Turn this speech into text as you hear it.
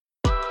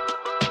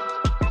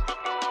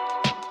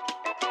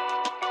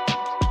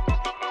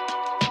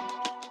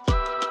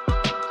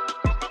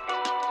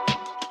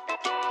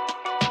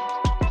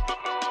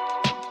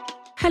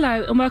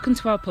Hello and welcome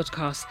to our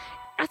podcast.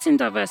 At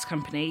InDiverse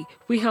Company,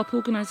 we help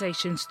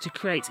organisations to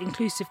create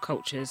inclusive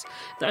cultures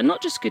that are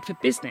not just good for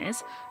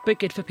business, but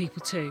good for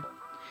people too.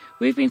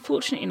 We've been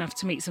fortunate enough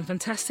to meet some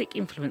fantastic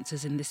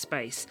influencers in this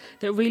space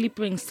that really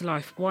brings to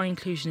life why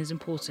inclusion is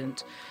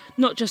important,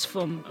 not just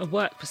from a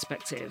work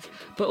perspective,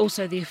 but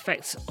also the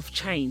effects of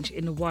change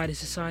in the wider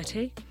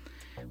society.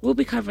 We'll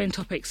be covering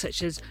topics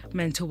such as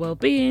mental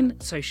well-being,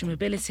 social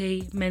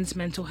mobility, men's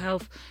mental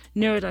health,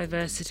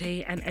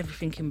 neurodiversity and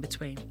everything in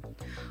between.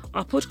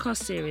 Our podcast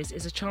series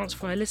is a chance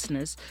for our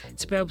listeners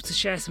to be able to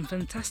share some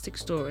fantastic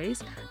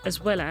stories as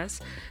well as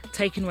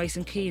taking away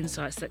some key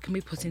insights that can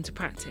be put into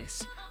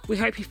practice. We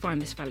hope you find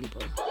this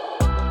valuable.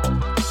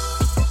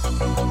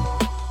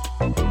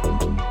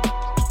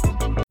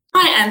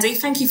 Hi Andy,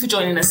 thank you for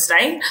joining us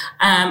today.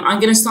 I'm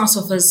going to start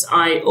off as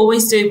I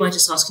always do by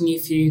just asking you a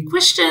few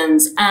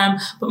questions,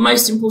 but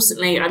most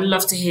importantly I'd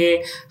love to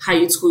hear how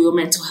you'd score your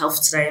mental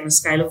health today on a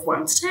scale of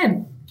 1 to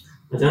 10.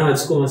 I don't know, I'd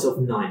score myself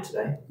 9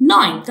 today.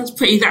 9? That's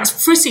pretty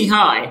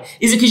high.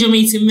 Is it because you're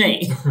meeting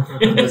me?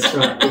 That's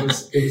right,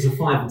 it was a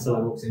 5 until I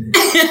walked in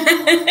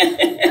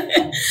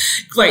here.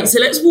 Great, so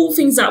let's walk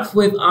things up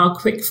with our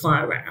quick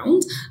fire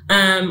round.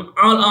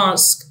 I'll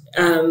ask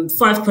 5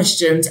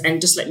 questions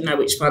and just let me know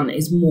which one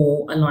is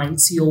more aligned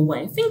to your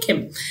way of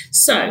thinking.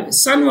 So,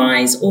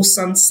 sunrise or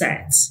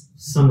sunset?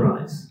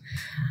 Sunrise.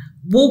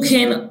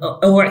 Walking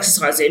or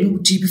exercising,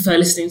 do you prefer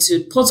listening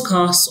to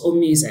podcasts or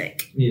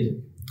music? Music.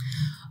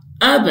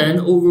 Urban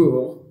or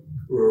rural?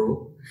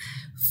 Rural.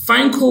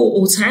 Phone call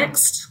or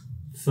text?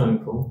 Phone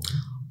call.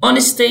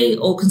 Honesty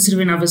or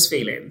considering others'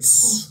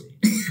 feelings?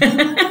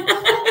 Honesty.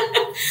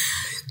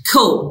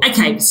 Cool.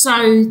 Okay,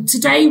 so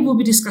today we'll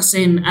be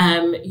discussing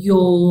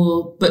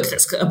your book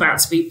that's about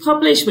to be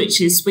published, which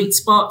is Sweet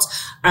Spot,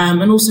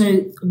 and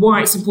also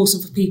why it's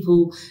important for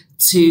people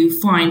to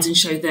find and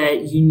show their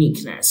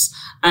uniqueness.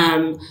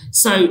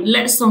 So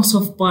let's start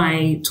off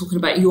by talking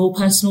about your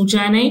personal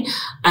journey,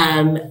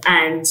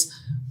 and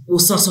we'll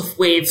start off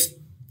with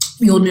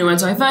you're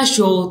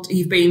neurodiverse.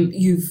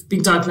 You've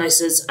been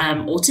diagnosed as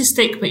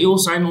autistic, but you're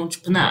also an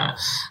entrepreneur,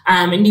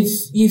 and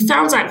you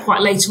found out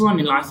quite later on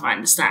in life, I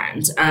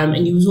understand,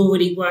 and you was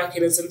already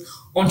working as an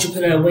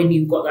entrepreneur when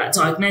you got that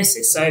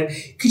diagnosis. So,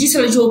 could you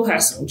tell us your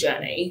personal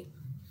journey?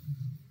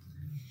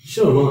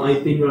 Sure. Well,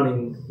 I've been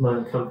running my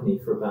own company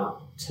for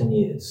about 10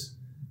 years,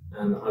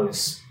 and I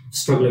was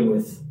struggling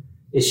with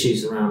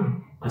issues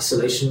around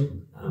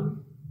isolation,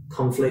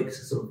 conflict,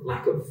 sort of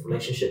lack of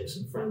relationships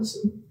and friends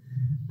and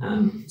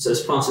so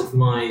as part of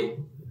my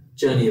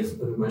journey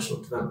of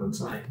emotional development,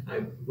 I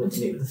went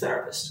to meet with a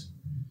therapist.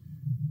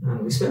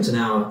 And we spent an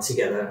hour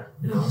together,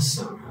 I was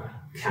sat on her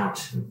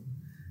couch and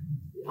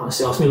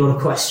she asked me a lot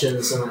of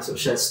questions and I sort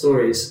of shared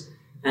stories.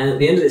 And at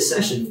the end of this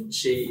session,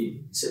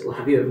 she said, well,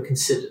 have you ever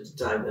considered a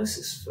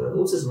diagnosis for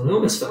autism? And I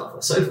almost fell off my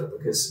sofa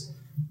because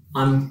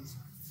I'm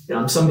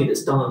somebody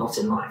that's done a lot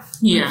in life.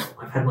 Yeah.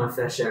 I've had my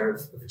fair share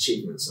of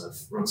achievements.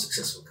 I've run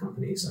successful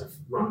companies. I've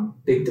run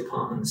big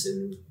departments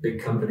in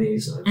big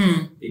companies. I've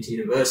been to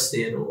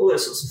university and all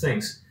those sorts of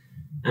things.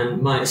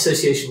 And my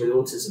association with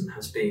autism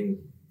has been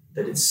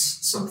that it's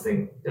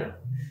something, that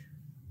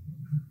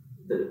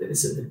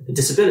it's a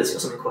disability or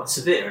something quite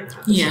severe, and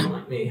how someone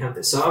like me have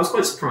this. So I was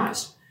quite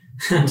surprised,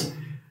 and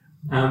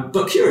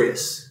but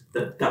curious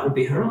that would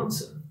be her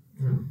answer.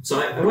 So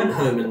I went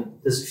home and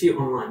there's a few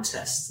online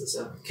tests. There's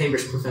a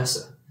Cambridge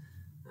professor,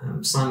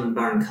 Simon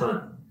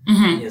Baron-Cohen.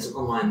 Mm-hmm. He has an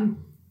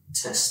online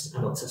test,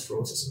 adult test for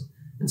autism.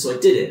 And so I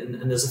did it,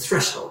 and there's a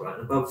threshold, right?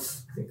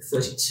 Above, I think,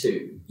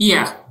 32,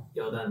 you're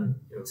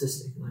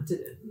autistic. And I did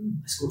it,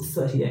 and I scored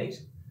 38.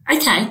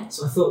 Okay.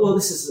 So I thought, well,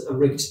 this is a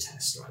rigged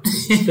test, right?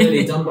 It's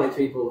clearly done by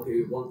people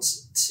who want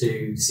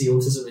to see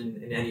autism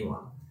in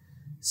anyone.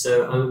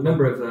 So I'm a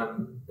member of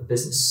a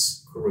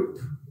business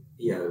group,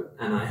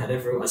 and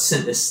I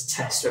sent this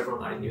test to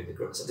everyone that I knew in the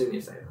group. So do me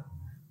a favour,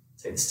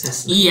 take this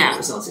test and get the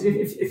results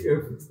if you're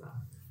open to that.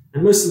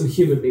 And most of them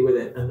humoured me with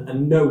it,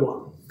 and no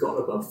one got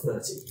above 30.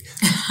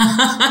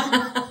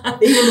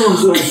 Even the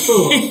ones that I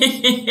thought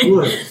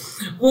would.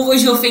 What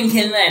was your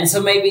thinking then?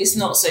 So maybe it's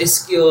not so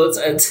skewed.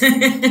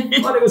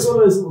 Well, it was one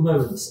of those little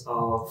moments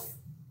of,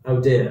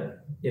 oh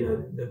dear,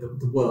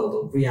 the world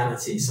or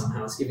reality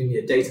somehow is giving me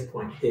a data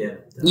point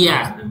here that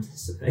I hadn't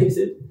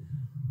anticipated.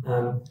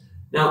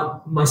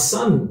 Now, my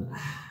son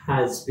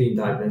has been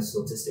diagnosed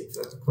as autistic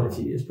for quite a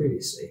few years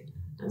previously,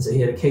 and so he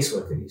had a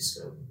caseworker who used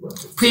to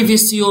work with.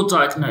 Previous to your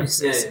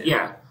diagnosis?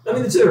 Yeah. I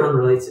mean, the two are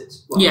unrelated,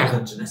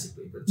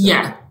 genetically, but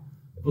it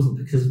wasn't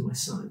because of my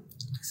son,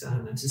 because I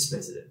hadn't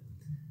anticipated it.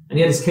 And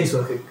he had his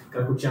caseworker, a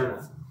guy called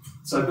Jonah.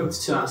 So I booked a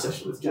 2-hour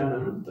session with Jonah,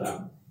 and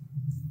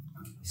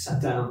he sat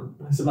down.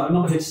 I said, I'm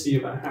not here to see you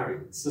about Harry,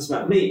 it's just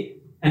about me.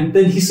 And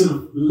then he sort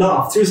of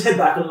laughed, threw his head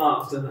back and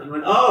laughed, and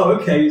went, oh,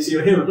 okay, so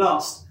you're here at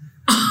last.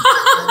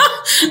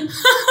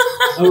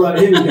 All right,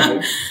 here we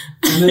go.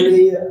 And then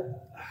he,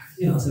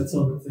 so I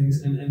told him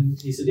things, and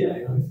he said,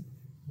 I'm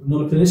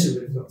not a clinician,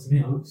 but if it's up to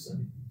me, I would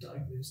certainly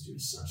diagnose you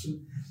as such. And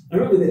I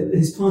remember that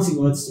his parting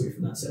words to me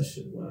from that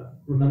session were,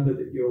 remember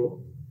that you're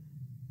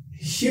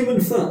human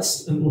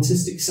first and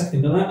autistic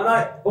second. And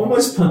I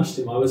almost punched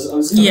him. I was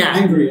kind of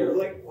angry. I was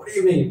like, what do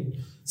you mean?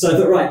 So I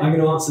thought, right, I'm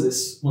going to answer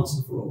this once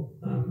and for all.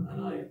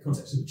 And I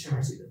contacted a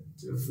charity that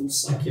do a full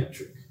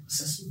psychiatric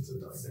assessment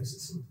and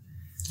diagnosis.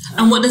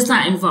 And what does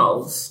that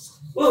involve?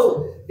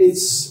 Well,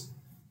 it's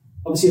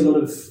obviously a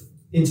lot of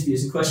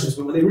interviews and questions,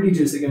 but what they really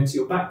do is they go into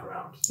your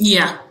background.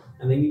 Yeah.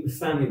 And they meet with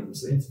family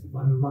members. They interviewed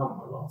my mum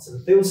a lot.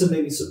 And they also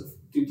made me sort of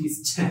do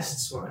these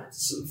tests where I had to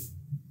sort of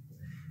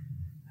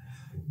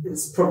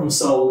problem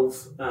solve,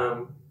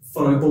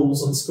 follow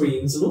balls on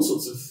screens, and all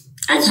sorts of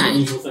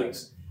unusual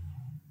things.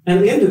 And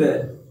at the end of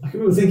it, I can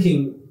remember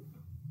thinking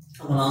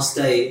on the last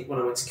day when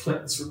I went to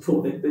collect this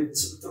report, they'd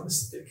sort of done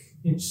this thick,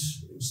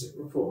 inch-thick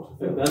report.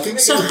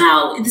 So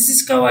how does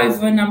this go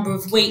over a number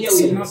of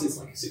weeks? Yeah, it's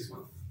like a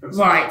 6-month process.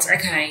 Right,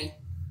 okay.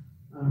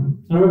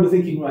 And I remember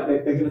thinking, right,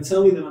 they're going to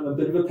tell me that I'm a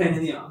bit of a pain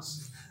in the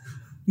ass,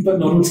 but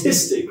not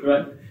autistic,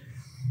 right?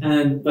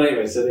 But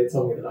anyway, so they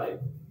told me that I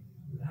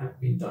had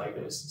been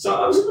diagnosed. So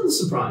I was a little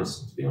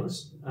surprised, to be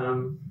honest.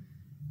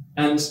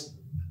 And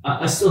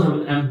I still have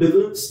an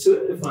ambivalence to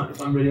it, if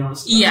I'm really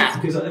honest. Yeah.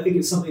 Because I think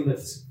it's something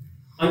that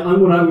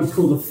I'm what I would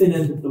call the thin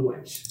end of the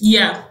wedge.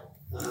 Yeah.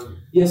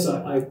 Yes,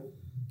 I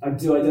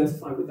do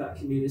identify with that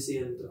community,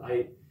 and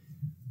I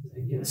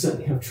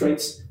certainly have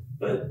traits,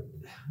 but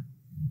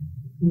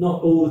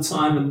not all the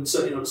time, and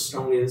certainly not as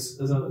strongly as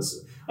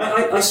others.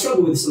 I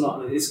struggle with this a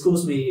lot, and it's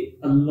caused me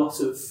a lot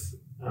of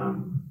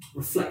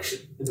reflection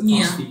in the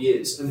past few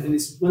years. And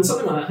it's when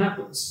something like that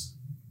happens,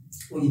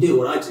 what I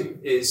do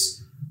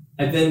is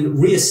I then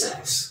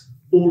reassess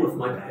all of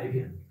my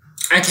behaviour.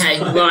 Okay,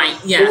 right,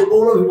 yeah.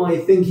 All of my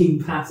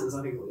thinking patterns.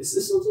 I think, well, is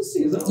this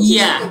autistic? Is that autistic?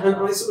 Yeah. And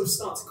I sort of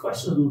start to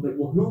question a little bit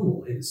what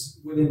normal is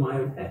within my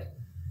own head.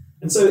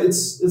 And so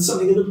it's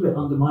something a little bit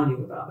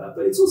undermining about that.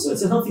 But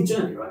it's a healthy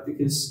journey, right?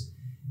 Because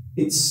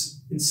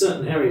it's in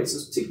certain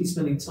areas, particularly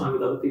spending time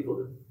with other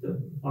people that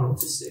are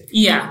autistic.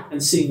 Yeah.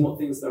 And seeing what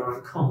things there are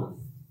in common,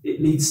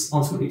 it leads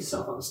ultimately to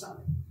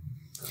self-understanding.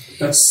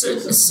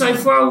 So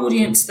for our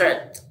audience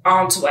that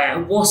aren't aware,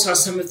 what are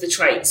some of the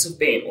traits of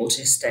being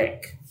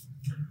autistic?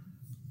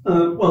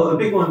 Well, a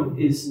big one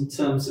is in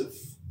terms of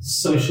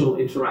social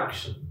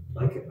interaction,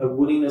 like a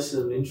willingness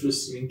and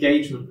interest and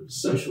engagement at a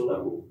social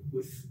level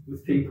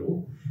with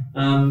people,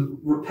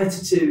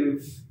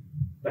 repetitive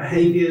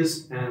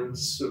behaviours, and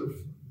sort of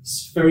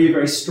very,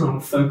 very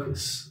strong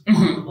focus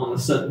on a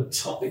certain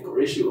topic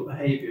or issue or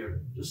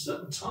behaviour at a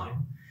certain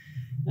time.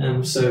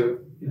 So,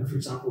 for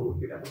example,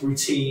 you have a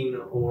routine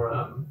or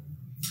a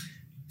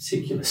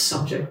particular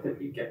subject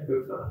that you get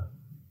over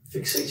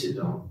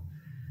fixated on.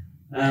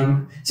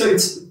 So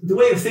it's the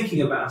way of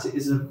thinking about it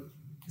is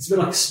it's a bit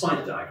like a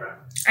spider diagram.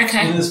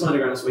 Okay. The spider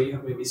diagram is where you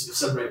have maybe sort of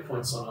 7 or 8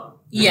 points on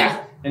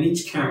it. And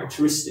each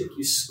characteristic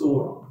you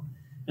score on.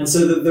 And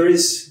so that there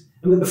is,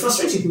 the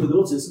frustrating thing with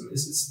autism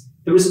is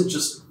there isn't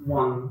just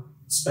one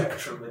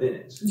spectrum within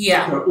it.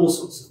 Yeah. There are all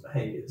sorts of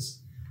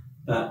behaviours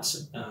that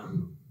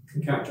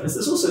can characterise.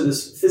 There's also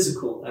this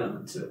physical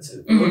element to it.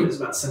 So a lot of it is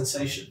about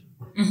sensation.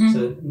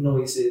 So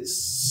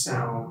noises,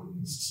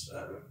 sounds.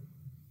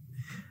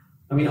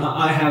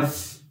 I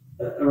have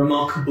a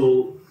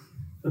remarkable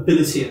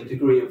ability and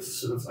degree of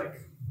sort of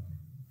like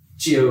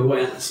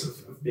geo-awareness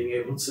of being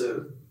able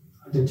to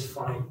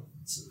identify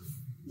sort of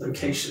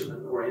location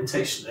and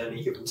orientation at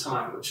any given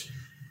time, which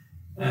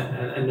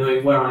and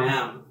knowing where I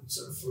am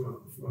sort of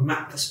from a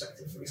map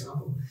perspective, for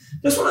example.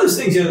 That's one of those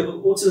things.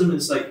 Autism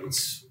is like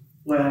it's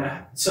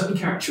where certain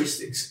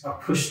characteristics are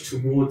pushed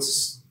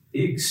towards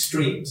the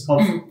extremes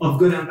of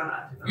good and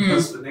bad,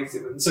 positive and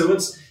negative. And so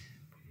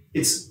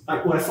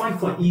what I find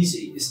quite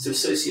easy is to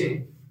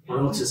associate my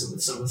autism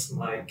with some of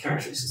my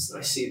characteristics that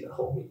I see that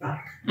hold me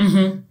back.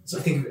 So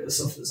I think of it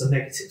as often as a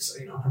negative. So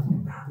I'm having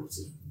a bad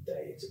autism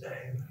day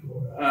today.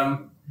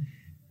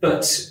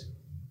 But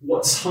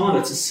what's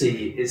harder to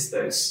see is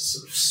those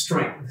sort of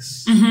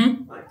strengths.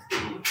 Like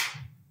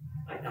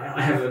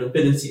I have an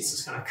ability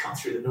to kind of cut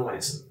through the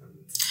noise.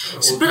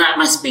 But that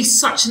must be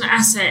such an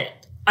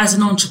asset as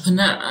an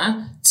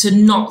entrepreneur to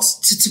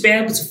be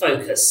able to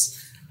focus.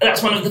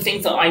 That's one of the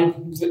things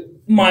that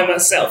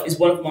myself is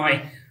one of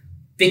my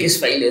biggest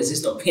failures,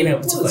 is not being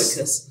able to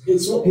focus.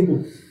 It's what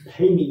people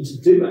pay me to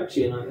do,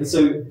 actually. And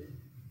so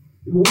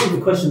one of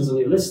the questions on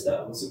your list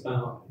there was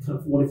about kind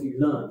of what have you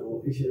learned,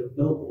 or if you're a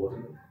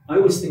billboard. And I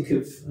always think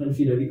of, I don't know if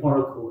you know the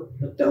Oracle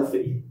at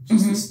Delphi,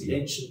 which is the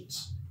ancient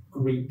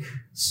Greek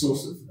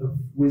source of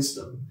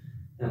wisdom.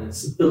 And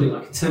it's a building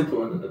like a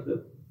temple, and at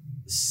the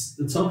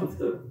top of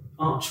the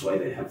archway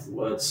they have the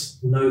words,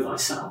 know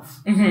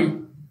thyself.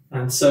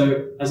 And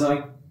so as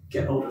I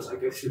get older, as I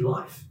go through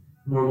life,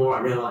 more and more I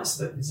realise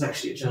that it's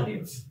actually a journey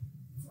of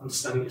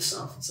understanding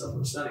yourself and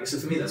self-understanding. So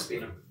for me, that's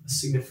been a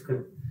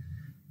significant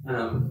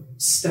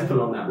step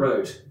along that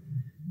road.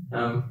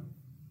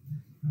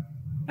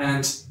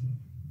 And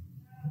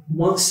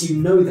once you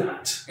know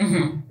that,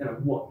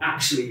 what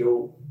actually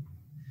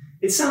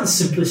it sounds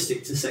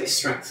simplistic to say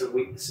strengths and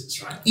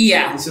weaknesses, right?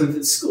 Yeah. And so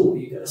at school,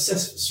 you get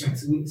assessed for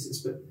strengths and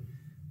weaknesses, but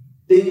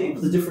being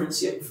able to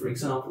differentiate, for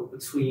example,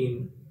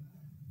 between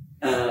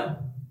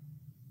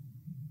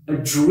a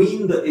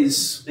dream that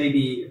is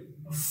maybe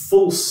a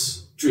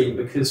false dream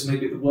because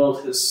maybe the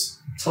world has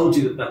told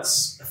you that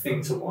that's a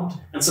thing to want,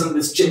 and something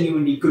that's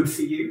genuinely good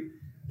for you,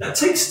 that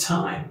takes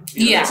time.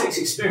 That takes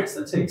experience.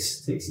 That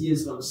takes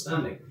years of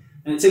understanding,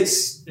 and it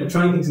takes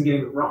trying things and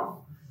getting it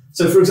wrong.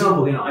 So, for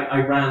example, I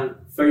ran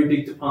very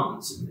big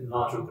departments in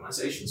large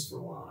organizations for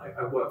a while.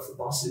 I worked for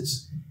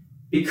bosses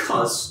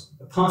because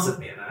a part of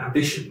me and an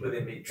ambition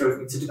within me drove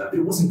me to do that, but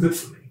it wasn't good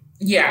for me.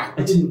 Yeah.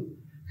 I didn't.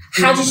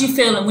 How did you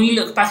feel? And when you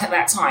look back at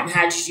that time,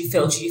 how did you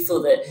feel? Did you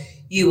feel that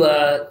you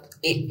were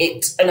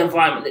it's an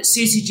environment that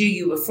suited you,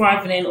 you were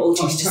thriving in, or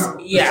did you just...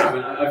 Terrible. Yeah. I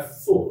mean, I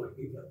fought.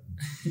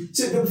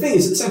 So the thing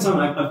is, at the same time,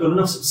 I've got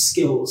enough sort of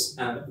skills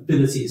and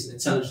abilities and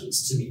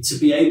intelligence to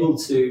be able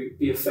to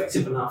be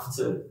effective enough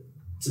to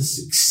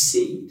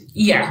succeed.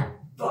 Yeah.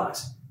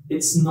 But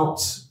it's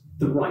not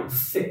the right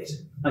fit.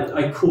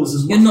 I cause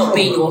as much You're not problem.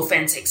 being your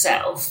authentic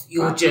self.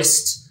 You're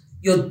just...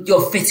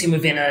 You're fitting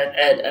within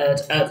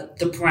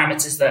the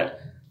parameters that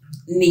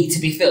need to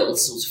be filled,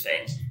 sort of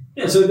thing.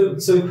 Yeah,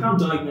 so how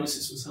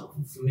diagnosis was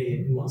helpful for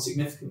me in one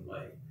significant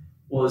way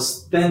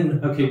was then,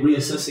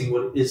 reassessing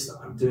what it is that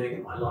I'm doing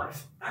in my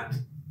life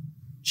and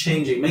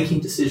changing,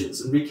 making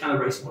decisions and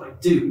recalibrating what I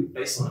do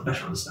based on a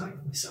better understanding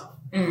of myself.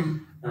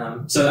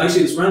 So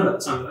actually it was around about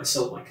the time that I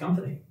sold my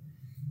company.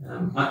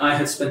 I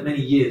had spent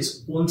many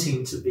years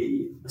wanting to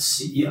be a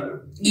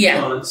CEO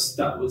because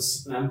that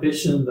was an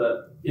ambition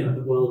that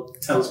the world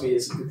tells me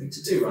is a good thing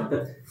to do, right?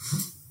 That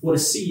what a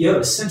CEO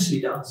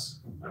essentially does,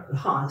 right? The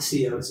heart of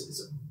the CEO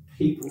is a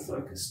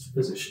people-focused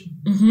position.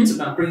 Mm-hmm. It's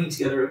about bringing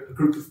together a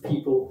group of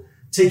people,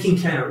 taking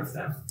care of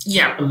them,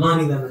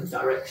 aligning them in a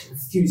direction,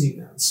 infusing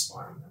them,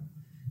 inspiring them.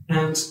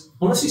 And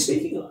honestly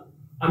speaking,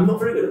 I'm not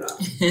very good at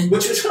that,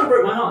 which kind of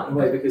broke my heart in a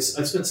way because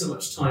I spent so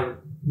much time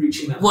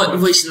reaching that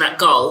reaching that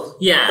goal,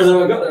 yeah. And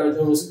then I got there and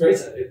I wasn't great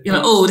at it. You're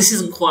like, this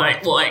isn't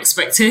quite what I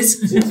expected.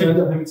 So I ended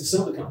up having to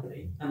sell the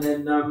company, and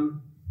then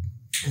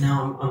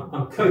now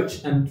I'm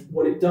coach, and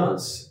what it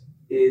does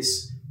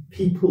is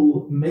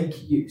people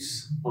make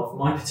use of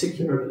my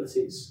particular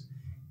abilities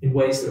in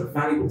ways that are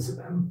valuable to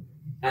them,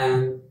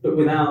 but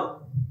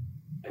without,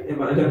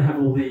 I don't have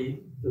all the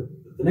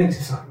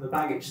negative side and the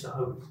baggage that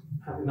I would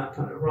have in that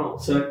kind of role.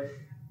 So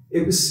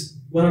it was,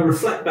 when I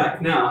reflect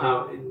back now,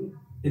 how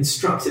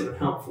instructive and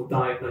helpful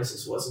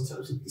diagnosis was in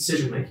terms of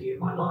decision making in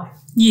my life.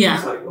 Yeah.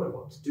 Deciding what I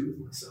want to do with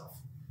myself.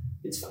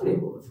 It's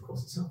valuable, of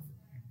course, it's helpful.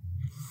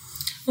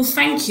 Well,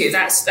 thank you.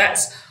 That's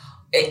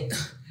it.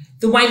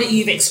 The way that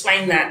you've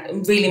explained that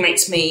really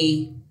makes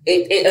me.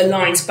 It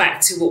aligns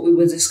back to what we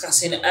were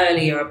discussing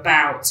earlier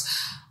about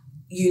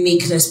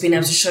uniqueness, being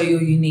able to show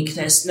your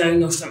uniqueness,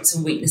 knowing your strengths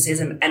and weaknesses,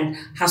 and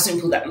how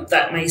simple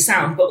that may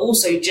sound, but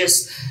also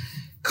just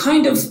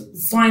kind of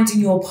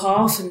finding your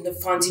path and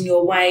finding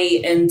your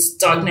way, and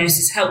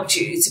diagnosis helped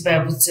you to be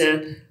able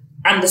to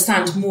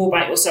understand more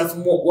about yourself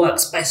and what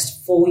works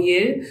best for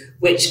you,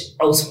 which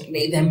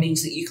ultimately then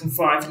means that you can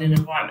thrive in an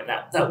environment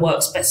that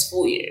works best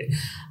for you.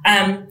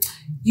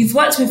 You've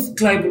worked with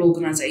global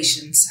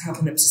organisations,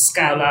 helping them to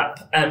scale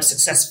up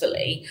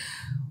successfully.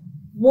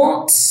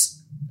 What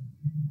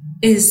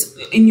is,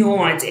 in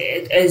your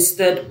idea, is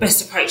the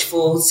best approach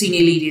for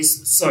senior leaders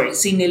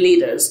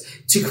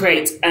to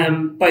create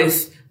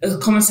both a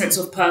common sense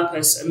of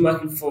purpose and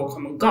working for a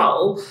common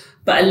goal,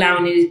 but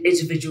allowing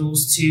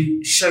individuals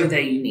to show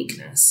their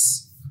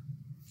uniqueness?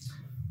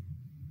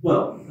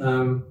 Well,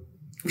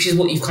 which is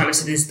what you've kind of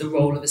said is the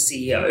role of a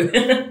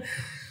CEO.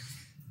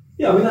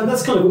 Yeah, I mean,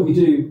 that's kind of what we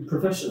do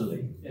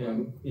professionally.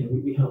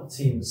 We help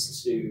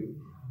teams to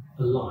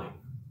align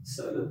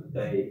so that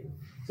they...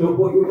 So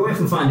what we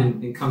often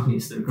find in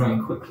companies that are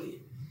growing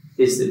quickly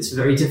is that it's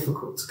very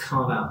difficult to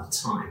carve out the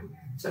time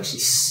to actually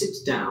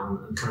sit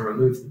down and kind of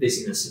remove the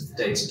busyness of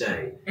the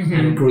day-to-day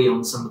and agree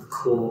on some of the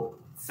core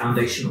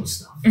foundational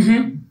stuff.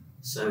 Mm-hmm.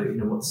 So,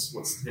 what's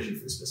the vision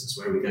for this business?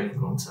 Where are we going in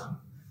the long term?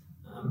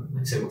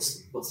 Like say,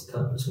 what's the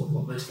purpose? What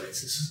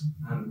motivates us?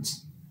 And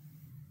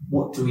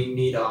what do we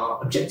need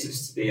our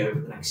objectives to be over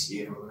the next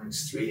year or the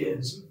next 3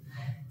 years?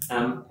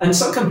 And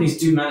some companies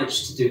do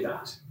manage to do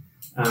that,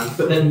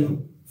 but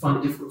then find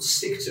it difficult to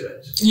stick to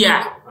it.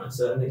 Yeah. Right,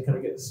 so it kind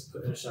of gets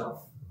put in a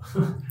shelf,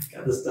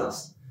 gathers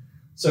dust.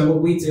 So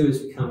what we do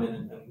is we come in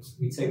and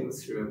we take them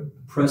through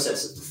a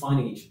process of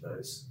defining each of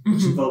those,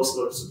 which involves a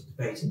lot of, sort of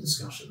debate and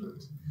discussion.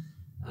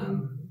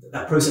 And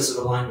that process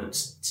of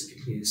alignment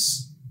typically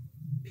is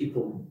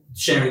people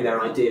sharing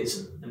their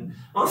ideas and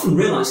often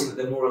realising that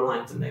they're more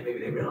aligned than maybe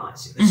they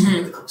realise. They just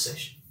have the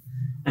conversation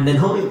and then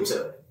holding them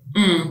to it.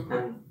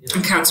 And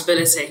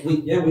accountability.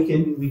 Week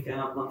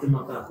out, month in,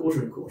 month out,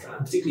 quarter in, quarter out,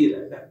 and particularly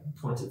at that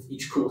point of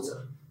each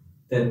quarter,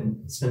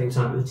 then spending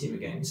time with the team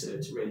again to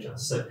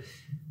readjust. So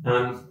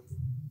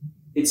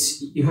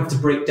you have to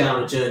break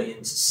down a journey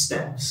into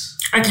steps.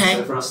 Okay.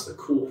 So for us, the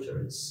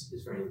quarter is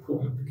very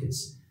important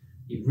because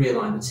you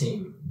realign the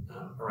team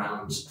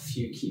around a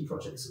few key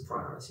projects and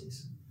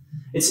priorities.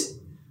 It's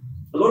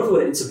a lot of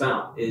what it's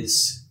about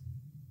is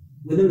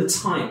within the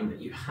time that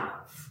you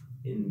have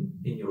in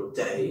your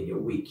day, in your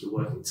week, your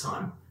working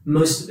time.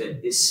 Most of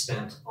it is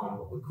spent on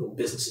what we call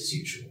business as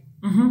usual.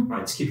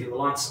 right? It's keeping the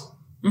lights on.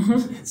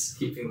 It's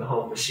keeping the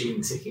whole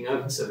machine ticking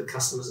over so the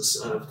customers are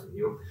served and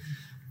you're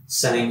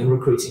selling and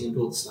recruiting and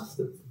all the stuff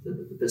that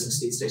the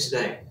business needs day to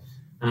day.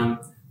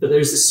 But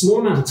there's this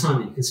small amount of time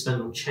that you can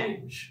spend on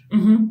change,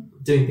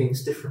 doing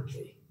things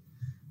differently.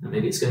 And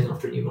maybe it's going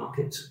after a new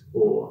market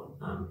or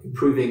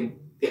improving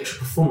the actual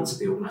performance of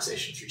the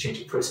organisation through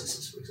changing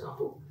processes, for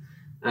example.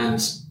 And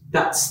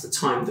that's the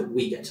time that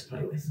we get to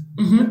play with,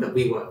 that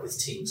we work with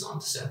teams on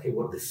to say, okay,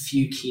 what are the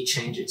few key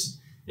changes?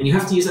 And you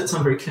have to use that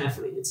time very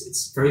carefully.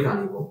 It's very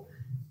valuable.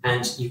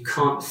 And you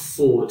can't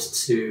afford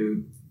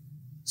to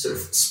sort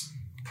of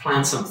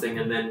plan something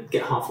and then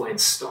get halfway and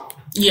stop.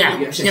 Yeah,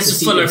 you have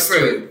to follow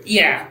through.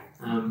 Yeah.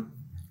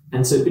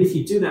 But if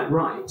you do that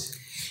right...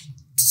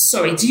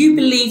 Sorry, do you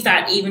believe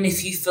that even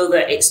if you feel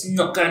that it's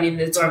not going in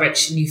the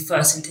direction you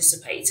first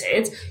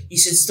anticipated, you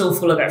should still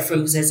follow that through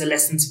because there's a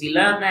lesson to be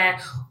learned there?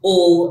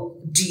 Or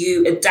do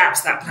you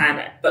adapt that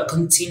plan but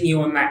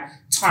continue on that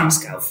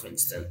timescale, for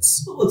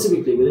instance? Well,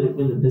 typically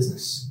within the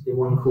business, in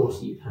one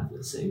quarter you'd have,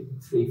 let's say,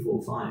 3,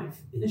 4, 5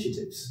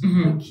 initiatives,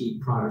 key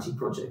priority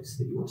projects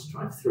that you want to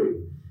drive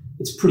through.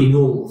 It's pretty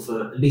normal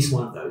for at least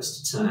one of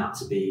those to turn out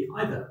to be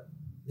either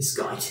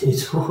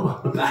misguided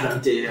or a bad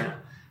idea.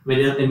 I mean,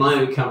 in my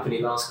own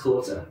company last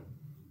quarter,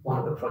 one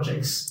of the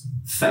projects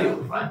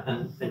failed, right?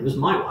 And it was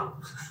my one.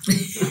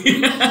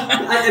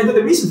 But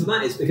the reason for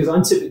that is because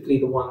I'm typically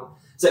the one.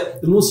 So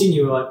the more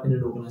senior you are in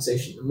an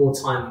organisation, the more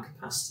time and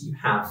capacity you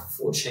have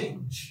for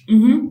change.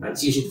 Right?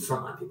 It's usually the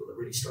frontline people that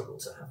really struggle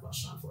to have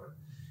much time for it.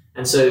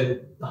 And so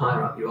the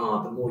higher up you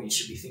are, the more you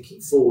should be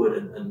thinking forward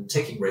and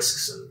taking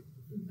risks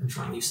and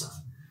trying new stuff.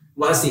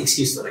 Well, that's the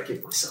excuse that I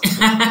give myself.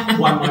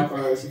 Why my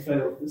priority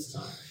failed this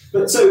time.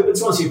 But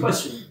to answer your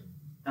question,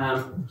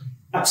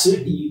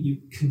 absolutely, you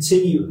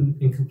continue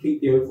and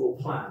complete the overall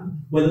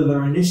plan, whether there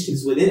are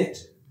initiatives within it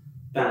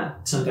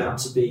that turned out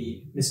to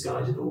be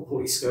misguided or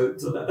poorly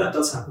scoped, or that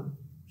does happen,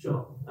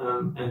 sure.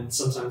 And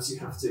sometimes you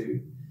have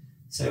to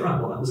say, right,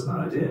 well, that was a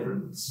bad idea,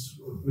 and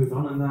move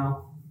on, and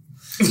now,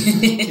 like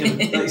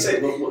you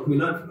say, what can we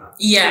learn from that?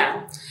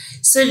 Yeah.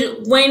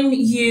 So when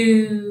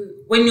you're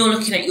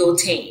looking at your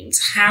teams,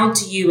 how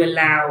do you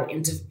allow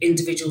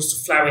individuals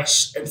to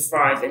flourish and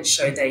thrive and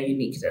show their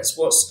uniqueness?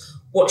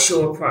 What's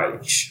your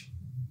approach?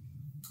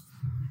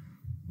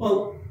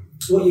 Well,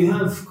 what you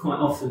have quite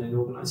often in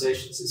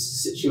organisations is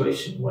a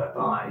situation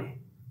whereby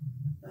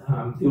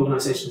the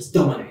organisation is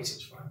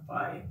dominated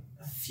by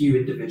a few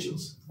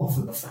individuals,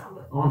 often the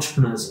founder.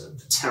 Entrepreneurs are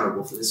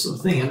terrible for this sort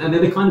of thing, and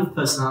they're the kind of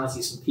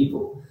personalities and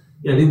people,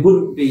 they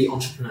wouldn't be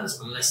entrepreneurs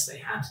unless they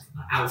had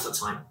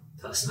alpha-type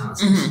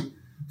personalities.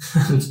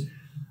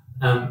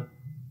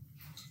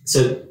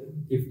 So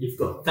you've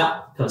got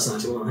that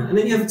personality on one hand, and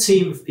then you have a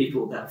team of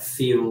people that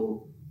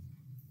feel,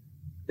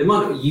 they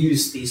might not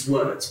use these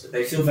words, but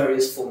they feel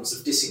various forms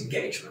of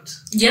disengagement.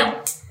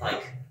 Yep.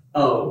 Like,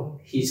 oh,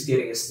 he's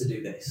getting us to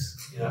do this.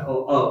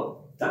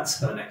 Oh, that's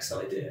her next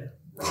idea.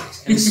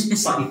 Right. And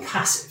it's slightly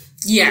passive.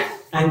 Yeah.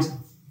 And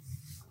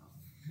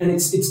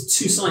it's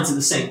two sides of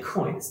the same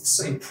coin. It's the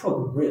same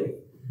problem, really.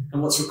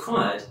 And what's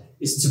required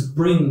is to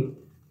bring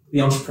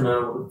the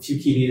entrepreneur or the few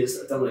key leaders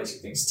that are dominating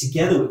things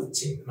together with the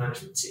team, the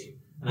management team,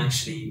 and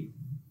actually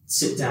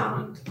sit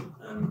down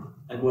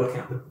and work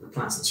out the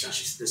plans and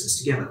strategies for the business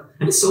together.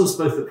 And it solves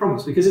both the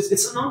problems because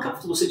it's an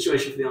uncomfortable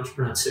situation for the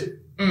entrepreneur too.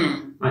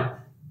 Right?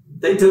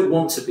 They don't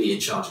want to be in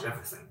charge of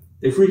everything.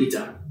 They really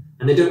don't.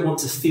 And they don't want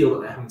to feel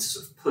that they're having to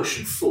sort of push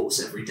and force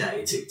every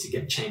day to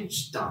get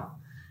change done.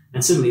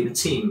 And similarly, the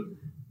team,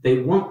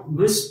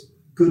 most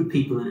good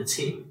people in a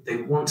team, they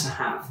want to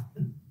have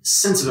a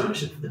sense of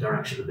ownership of the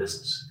direction of the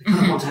business. They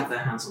kind of want to have their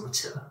hands on the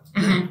tiller.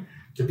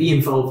 To be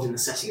involved in the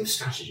setting of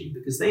strategy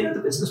because they know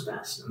the business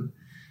best. And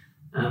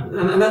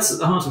that's at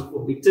the heart of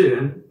what we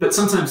do. But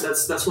sometimes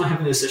that's why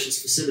having those sessions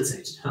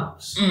facilitated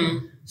helps.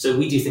 So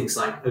we do things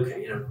like,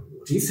 okay,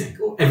 what do you think?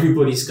 Or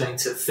everybody's going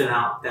to fill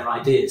out their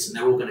ideas and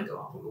they're all going to go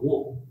up on the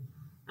wall.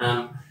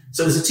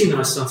 So there's a team that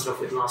I started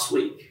off with last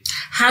week.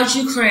 How do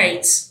you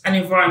create an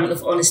environment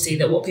of honesty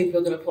that what people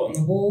are going to put on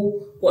the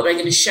wall, what they're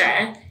going to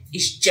share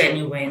is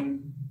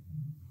genuine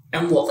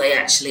and what they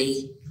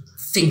actually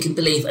think and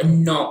believe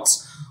and not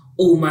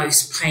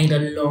almost playing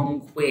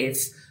along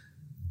with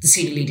the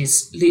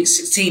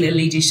senior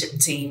leadership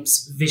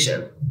team's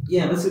vision?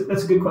 Yeah, that's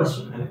a good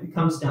question, and it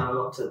comes down a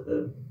lot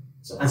to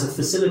so as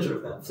a facilitator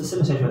of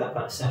that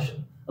kind of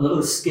session. A lot of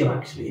the skill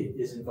actually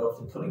is involved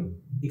in pulling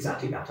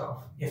exactly that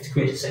off. You have to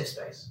create a safe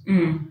space.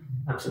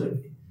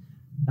 Absolutely.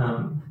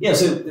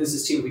 So there's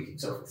this team we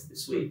kicked off with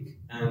this week,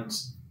 and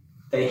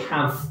they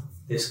have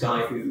this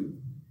guy who,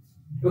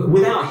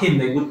 without him,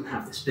 they wouldn't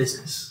have this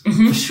business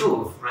for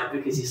sure, right?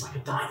 Because he's like a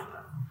dynamo.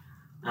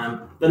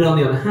 But on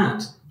the other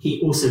hand, he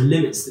also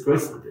limits the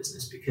growth of the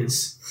business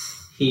because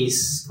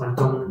he's quite a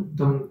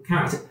dominant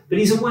character. But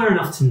he's aware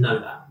enough to know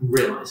that and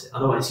realise it.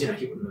 Otherwise, he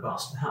wouldn't have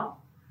asked for help.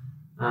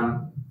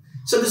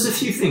 So there's a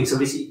few things.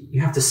 Obviously,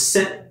 you have to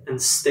set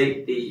and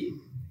state the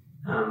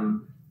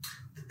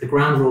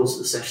ground rules of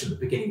the session at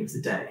the beginning of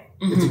the day.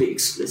 You have to be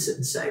explicit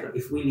and say,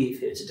 if we leave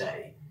here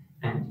today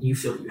and you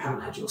feel that you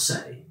haven't had your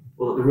say,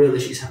 or that the real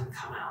issues haven't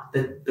come out,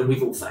 then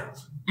we've all failed.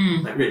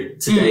 Like really,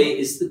 today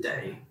is the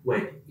day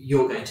where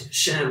you're going to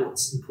share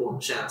what's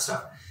important, share that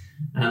stuff.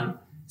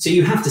 So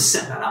you have to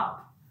set that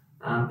up.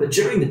 But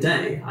during the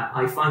day,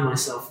 I find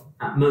myself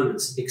at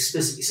moments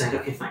explicitly saying,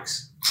 okay,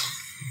 thanks.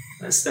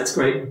 That's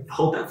great.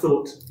 Hold that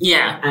thought.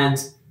 Yeah. And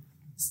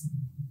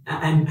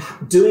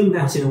doing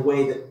that in a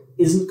way that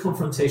isn't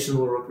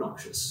confrontational or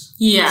obnoxious.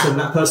 Yeah. So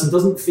that person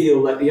doesn't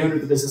feel like the owner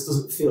of the business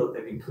doesn't feel that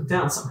they've been put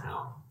down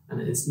somehow, and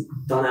it's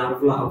done out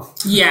of love.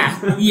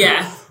 Yeah.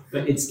 Yeah.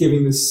 But it's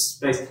giving this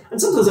space.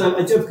 And sometimes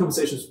I do have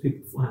conversations with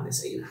people beforehand. They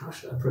say, how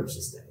should I approach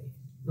this day?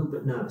 A little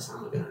bit nervous. How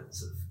am I going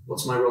to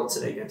what's my role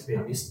today going to be?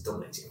 I'm used to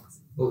dominating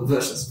all the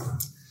versions of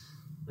that.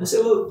 I say,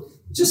 well,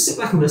 just sit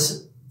back and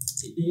listen.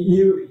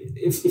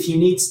 If you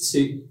need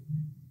to,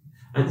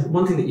 and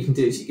one thing that you can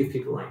do is you give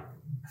people like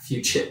a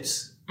few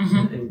chips,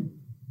 and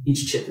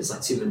each chip is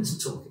like 2 minutes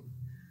of talking,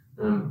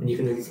 and you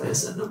can only play a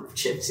certain number of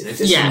chips. If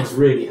someone's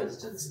really has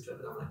a tendency to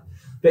dominate.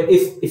 But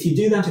if you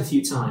do that a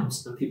few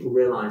times and people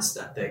realise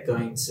that they're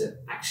going to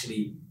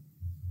actually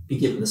be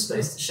given the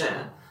space to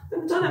share,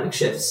 then the dynamic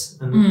shifts.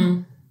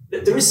 And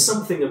there is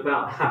something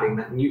about having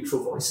that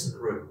neutral voice in the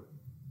room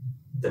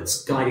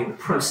that's guiding the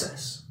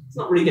process. It's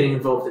not really getting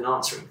involved in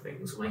answering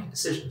things or making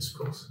decisions, of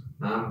course.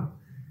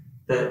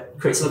 That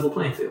creates a level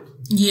playing field.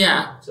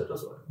 Yeah. So it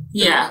does work.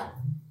 Yeah.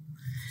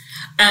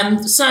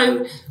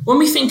 So when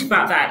we think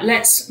about that,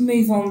 let's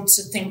move on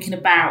to thinking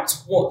about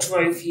what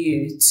drove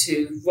you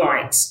to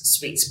write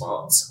Sweet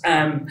Spot.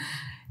 I'm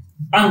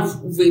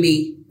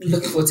really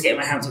looking forward to getting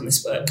my hands on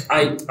this book.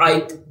 I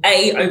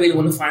really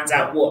want to find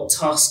out what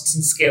tasks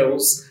and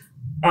skills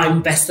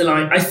I'm best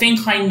aligned. I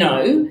think I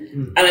know,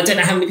 and I don't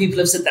know how many people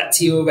have said that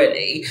to you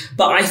already,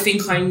 but I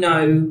think I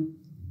know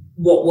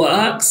what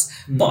works,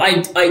 but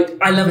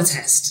I love a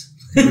test.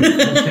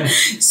 Okay.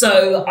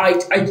 So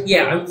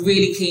I'm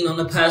really keen on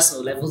a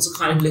personal level to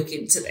kind of look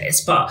into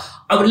this, but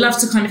I would love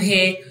to kind of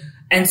hear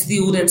and to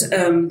the audience,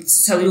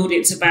 to tell the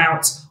audience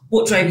about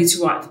what drove you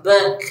to write the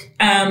book,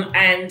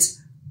 and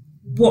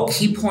what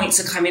key points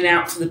are coming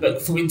out from the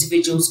book for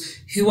individuals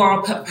who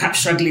are perhaps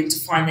struggling to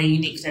find their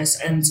uniqueness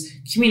and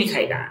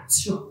communicate that.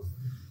 Sure.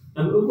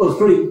 Well, it's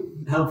probably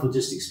helpful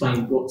just to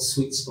explain what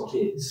Sweet Spot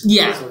is.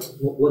 Yeah. So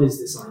what is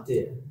this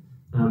idea?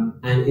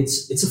 And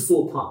it's a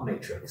 4-part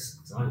matrix.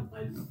 So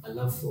I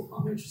love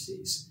 4-part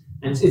matrices.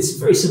 And it's a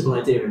very simple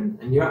idea,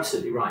 and you're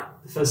absolutely right.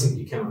 The first thing that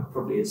you came up with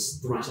probably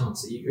is the right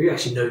answer. You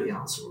actually know the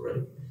answer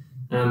already.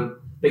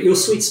 But your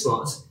sweet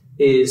spot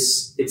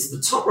it's the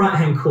top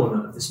right-hand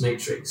corner of this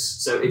matrix.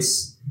 So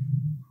it's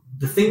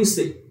the things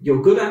that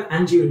you're good at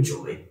and you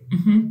enjoy,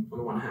 on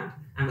the one hand,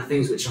 and the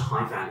things which are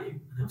high value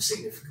and have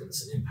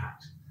significance and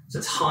impact. So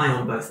it's high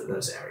on both of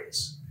those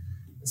areas.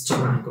 It's top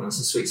right-hand corner, it's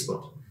a sweet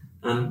spot.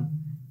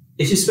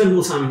 If you spend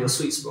more time in your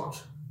sweet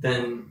spot,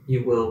 then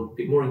you will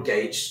be more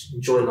engaged,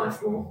 enjoy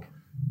life more,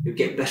 you'll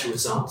get better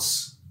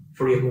results,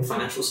 probably have more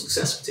financial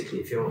success,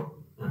 particularly if you're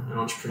an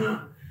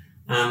entrepreneur.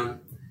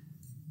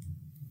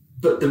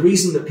 But the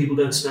reason that people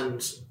don't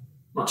spend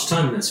much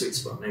time in their sweet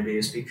spot maybe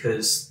is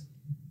because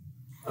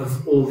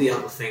of all the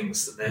other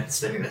things that they're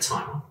spending their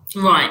time on.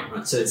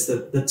 Right. So it's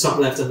the top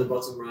left and the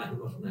bottom right and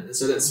the bottom left.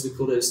 So we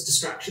call those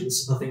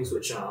distractions, are things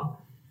which are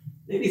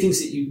maybe things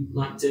that you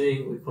like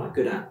doing, we're quite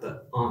good at,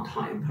 but aren't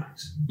high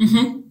impact.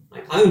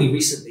 Like I only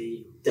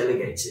recently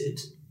delegated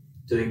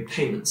doing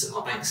payments in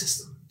our bank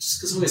system, just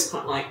because I always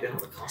quite like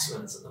the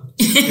passwords and them.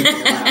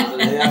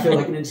 I feel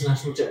like an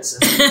international jet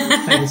set.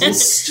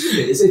 It's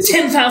stupid. It's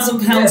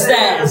 £10,000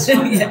 there.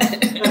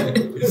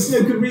 There's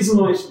no good reason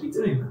why I should be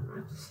doing that,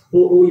 right?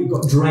 Or you've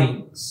got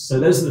drains. So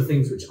those are the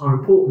things which are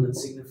important and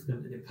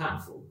significant and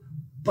impactful,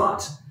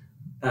 but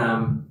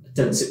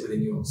don't sit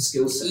within your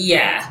skill set.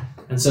 Yeah.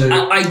 And so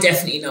I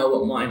definitely know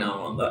what mine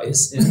are on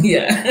those.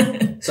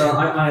 Yeah. So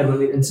I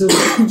believe until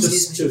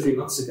just 2 or 3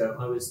 months ago,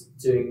 I was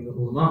doing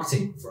all the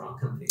marketing for our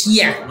company.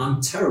 Yeah. And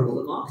I'm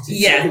terrible at marketing.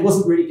 Yeah. So it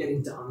wasn't really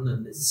getting done,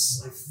 and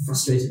I'm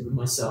frustrated with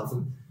myself.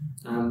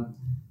 And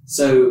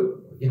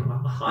so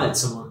I hired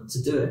someone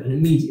to do it, and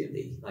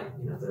immediately,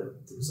 the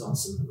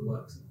results and the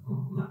work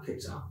on that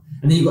picked up.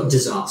 And then you've got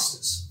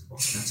disasters at the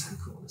bottom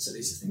left-hand corner. So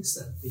these are things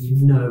that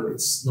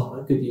it's not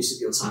a good use of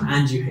your time,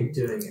 and you hate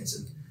doing it.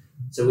 And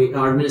so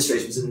our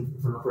administration was in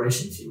for an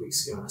operation a few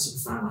weeks ago, and I sort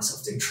of found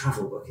myself doing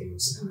travel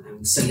bookings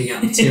and sending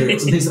out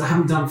materials and things that I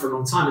haven't done for a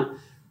long time.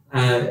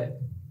 And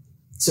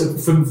so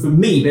for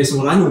me, based on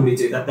what I normally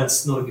do,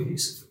 that's not a good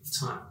use of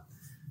time.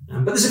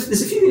 But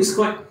there's a few things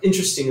quite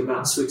interesting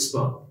about Sweet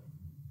Spot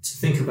to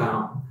think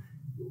about.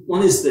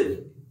 One is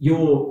that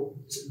your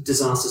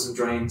disasters and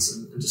drains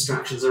and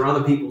distractions are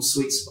other people's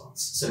sweet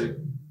spots. So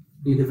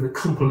we live in a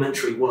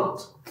complementary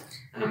world.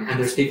 And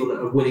there's people that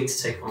are willing to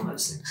take on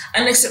those things.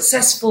 And a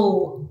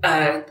successful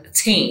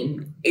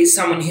team is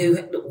someone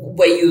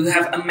where you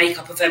have a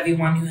makeup of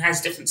everyone who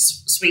has different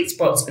sweet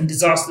spots and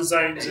disaster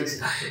zones.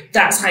 Exactly. And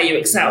that's how you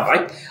excel.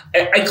 I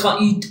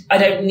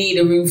don't need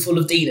a room full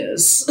of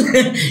Dinas.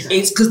 Exactly.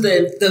 It's because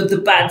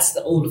the bad,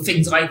 all the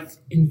things I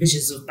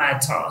envision of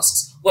bad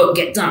tasks won't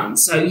get done.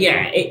 So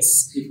yeah,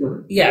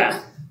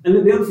 And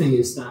then the other thing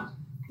is that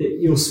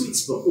your sweet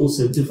spot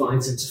also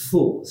divides into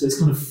 4, so it's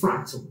kind of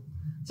fractal.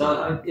 So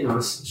I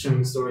was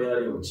showing a story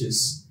earlier, which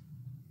is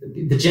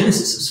the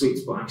genesis of Sweet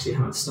Spot. Actually,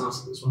 how it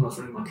started was when I was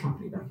running my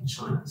company back in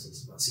China, so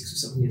it's about 6 or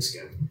 7 years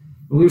ago, and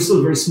we were still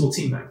a very small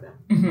team back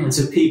then, and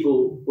so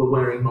people were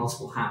wearing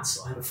multiple hats.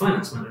 So I had a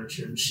finance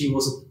manager, and she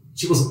wasn't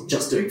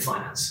just doing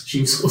finance;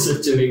 she was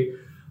also doing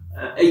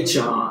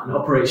HR and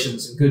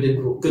operations and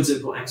goods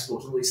import,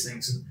 export, all these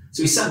things. And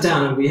so we sat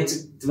down and we had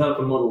to develop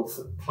a model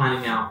for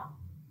planning out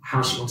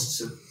how she wanted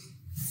to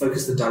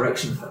focus the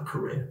direction of her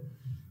career.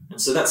 And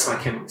so that's how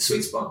I came up with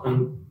Sweet Spot.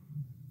 And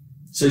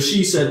so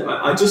she said,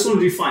 I just want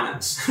to do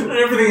finance and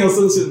everything else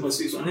doesn't in my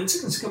sweet spot. And it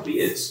took us a couple of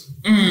years.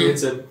 We had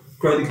to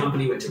grow the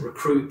company, we had to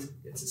recruit,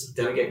 we had to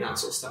delegate and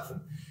outsource stuff.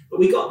 But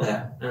we got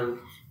there.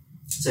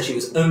 So she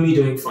was only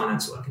doing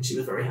finance work and she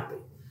was very happy.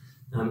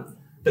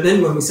 But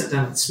then when we sat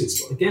down at the Sweet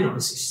Spot again,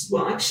 obviously, she said,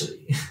 well,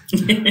 actually,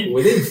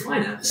 within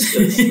finance,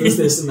 there's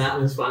this and that,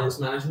 and there's finance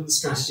management,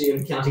 strategy, and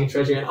accounting and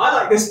treasury, and I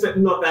like this bit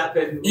and not that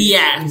bit, and we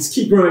just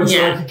keep growing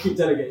so I can keep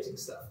delegating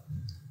stuff.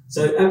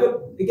 So,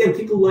 but again,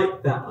 people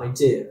like that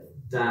idea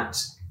that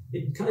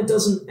it kind of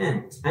doesn't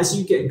end. As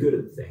you get good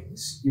at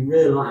things, you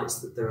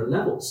realize that there are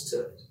levels to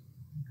it,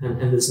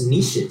 and there's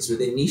niches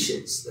within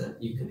niches that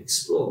you can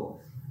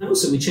explore. And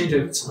also, we change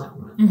over time,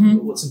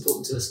 right? What's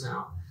important to us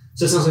now.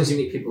 So sometimes you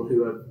meet people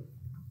who are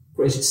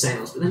great at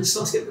sales, but then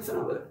start to get the fed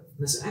up with it. And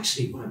they say,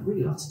 actually, what I'd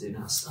really love to do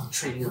now is start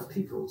training other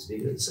people to be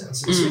good at sales.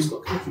 So the sweet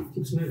spot kind of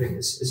keeps moving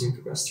as you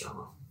progress through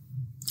life.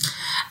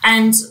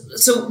 And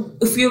so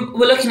if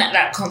we're looking at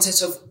that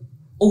concept of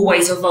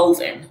always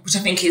evolving, which I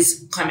think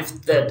is kind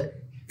of the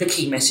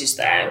key message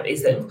there,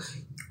 is that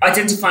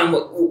identifying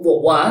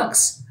what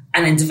works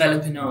and then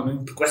developing on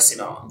and progressing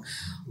on.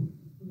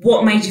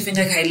 What made you think,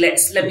 okay,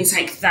 let me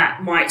take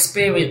my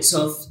experience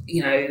of,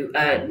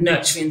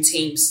 nurturing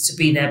teams to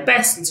be their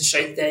best and to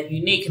show they're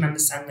unique and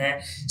understand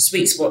their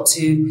sweet spot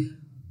to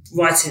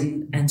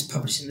writing and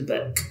publishing the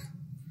book?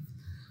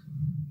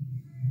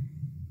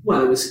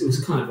 Well, it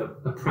was kind of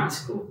a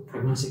practical,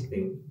 pragmatic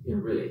thing,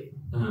 really.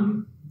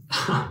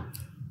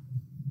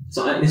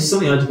 So this is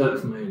something I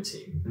developed for my own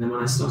team. And then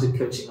when I started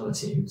coaching other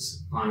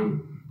teams, I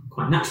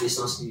quite naturally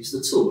started to use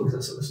the tool because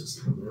that's what was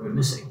something they were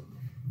missing.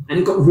 And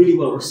it got really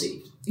well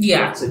received.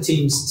 Yeah. So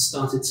teams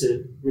started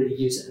to really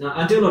use it. And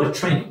I do a lot of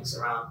trainings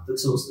around the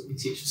tools that we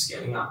teach for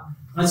scaling up.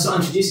 And I start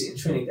introducing it in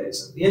training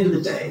days. At the end of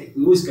the day,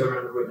 we always go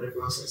around the room and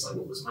everyone says,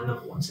 what was my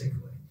number one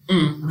takeaway?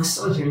 And I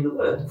started hearing the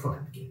word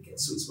product get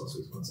sweet spot.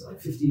 So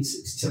like 50,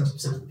 60,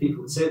 70% of the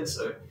people would say this.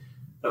 So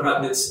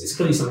it's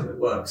clearly something that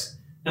works.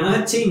 And I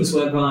had teams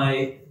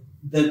whereby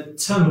the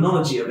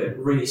terminology of it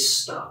really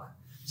stuck.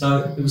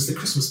 So it was the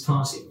Christmas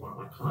party of one of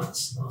my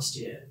clients last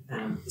year,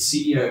 and the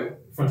CEO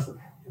in front of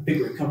a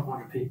big room, a couple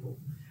hundred people,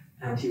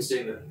 and he was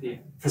doing the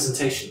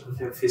presentation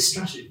of his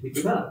strategy we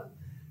developed.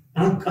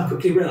 And I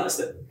quickly realised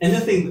that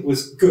anything that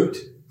was good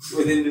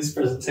within this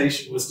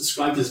presentation was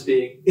described as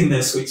being in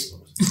their sweet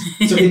spot.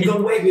 So it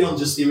gone way beyond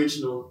just the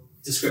original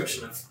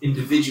description of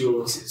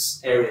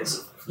individuals' areas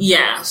of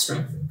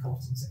strength and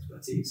competence,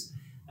 expertise,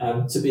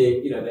 to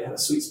being, they had a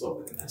sweet spot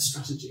within their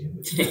strategy and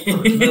within their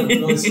product development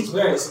and all these sorts of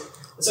areas.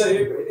 So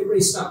it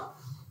really stuck.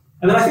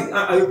 And then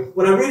I think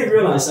when I really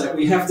realised that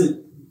we have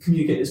to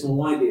communicate this more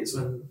widely is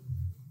when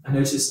I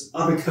noticed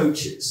other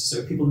coaches,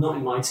 so people not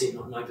in my team,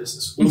 not in my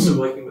business, also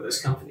working with those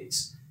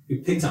companies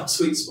who picked up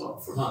Sweet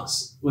Spot from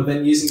us, were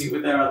then using it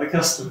with their other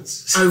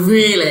customers. Oh,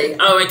 really?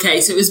 Oh, okay.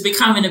 So it was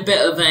becoming a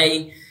bit of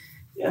a...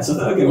 Yeah, so I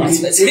thought, okay, we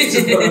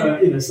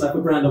need to slap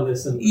a brand on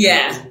this and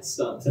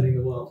start telling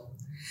the world.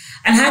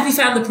 And how have you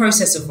found the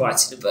process of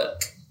writing a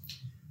book?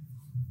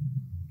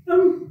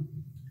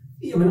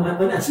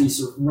 I naturally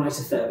sort of write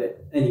a fair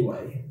bit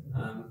anyway.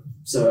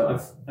 So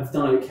I've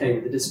done okay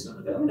with the discipline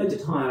of it. I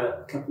did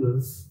hire a couple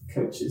of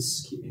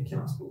coaches to keep me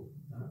accountable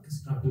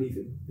because I believe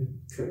in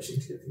coaching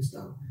to get things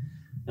done.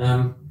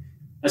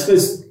 I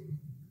suppose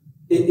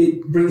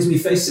it brings me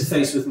face to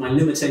face with my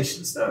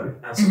limitations though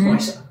as a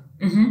writer.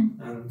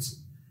 And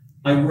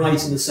I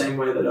write in the same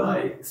way that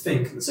I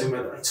think, in the same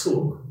way that I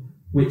talk,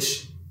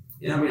 which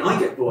I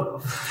get bored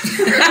of.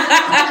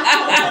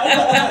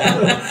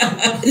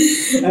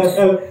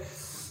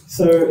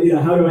 So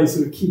how do I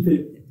sort of keep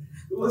it?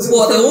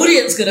 What the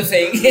audience going to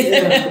think?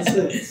 That's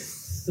it.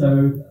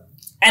 So,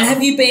 and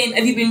have you been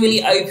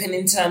really open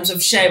in terms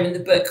of sharing the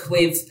book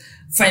with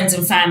friends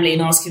and family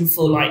and asking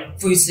for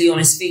brutally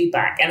honest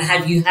feedback? And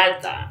have you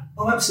had that?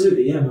 Oh,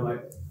 absolutely. Yeah. No,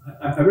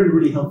 I read a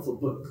really helpful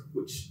book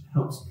which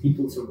helps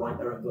people to write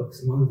their own books.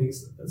 And one of the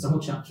things there's a whole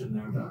chapter in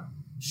there about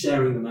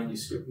sharing the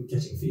manuscript and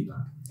getting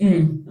feedback,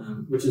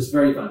 which is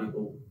very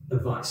valuable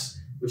advice,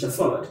 which I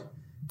followed.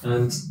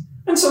 And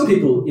some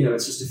people,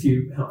 it's just a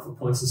few helpful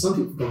points, and some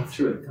people have gone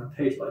through it kind of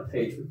page by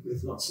page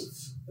with lots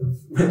of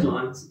red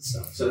lines and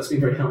stuff. So that's been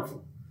very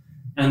helpful.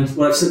 And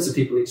what I've said to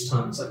people each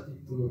time is the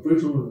more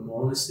brutal and the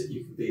more honest that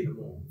you can be, the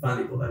more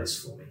valuable that is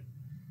for me.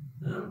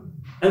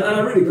 And I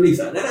really believe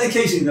that. And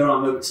occasionally there are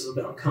moments that are a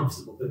bit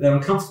uncomfortable, but they're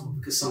uncomfortable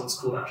because someone's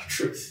called out a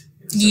truth.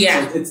 So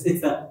it's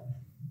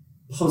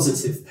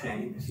positive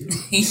pain, if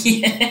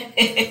you like.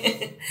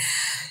 Yeah.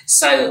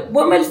 So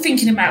when we're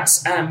thinking about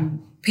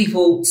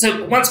people,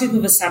 so once people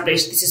have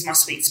established this is my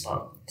sweet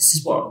spot, this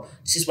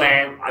is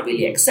where I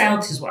really excel,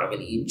 this is what I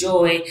really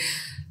enjoy,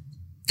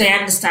 they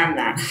understand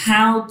that.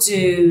 How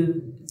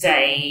do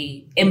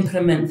they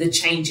implement the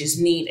changes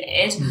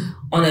needed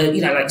on a,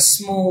 like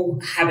small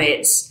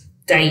habits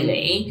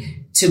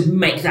daily to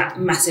make that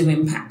massive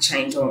impact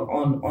change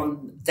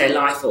on their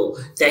life or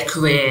their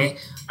career?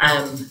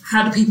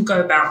 How do people go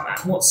about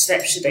that? What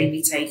steps should they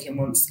be taking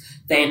once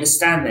they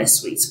understand their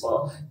sweet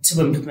spot to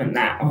implement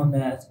that on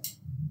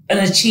an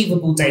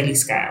achievable daily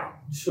scale?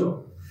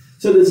 Sure.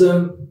 So there's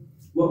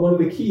one of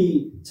the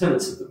key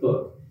tenets of the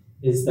book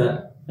is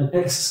that an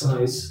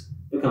exercise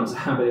becomes a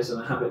habit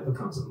and a habit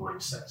becomes a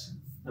mindset.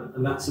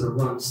 And that sort of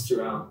runs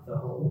throughout the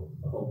whole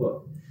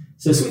book.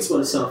 So sweet spot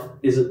itself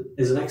is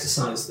an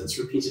exercise that's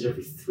repeated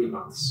every 3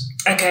 months.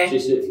 Okay. So you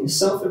do it for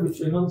yourself every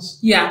 3 months.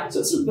 Yeah. So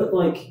it's a bit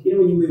like,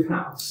 when you move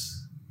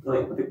house,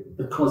 like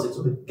the closet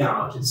or the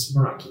garage is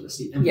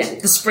miraculously empty. Yeah,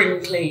 the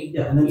spring clean.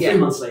 Yeah, and then 3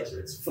 months later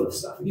it's full of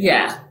stuff again.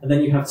 Yeah. And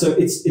then you have, so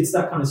it's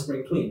that kind of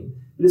spring clean.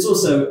 But it's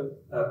also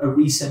a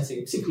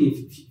resetting, particularly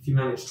if you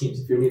manage teams,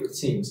 if you're a leader of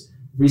teams,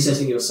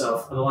 resetting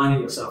yourself and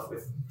aligning yourself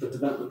with the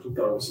developmental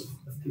goals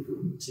of people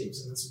in the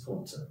teams, and that's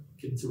important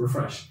to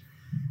refresh.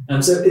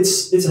 So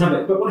it's a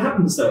habit. But what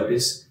happens though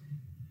is,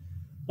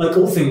 like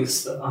all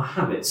things that are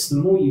habits, the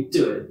more you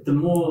do it, the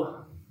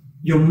more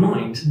your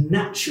mind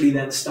naturally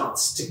then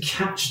starts to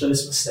catch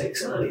those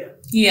mistakes earlier.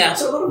 Yeah.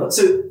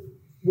 So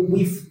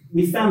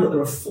we've found that there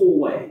are 4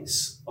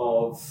 ways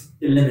of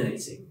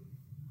eliminating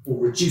or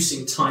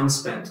reducing time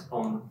spent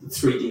on the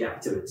 3D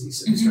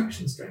activities, so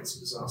distractions, drains,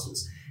 and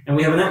disasters. And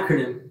we have an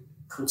acronym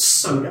called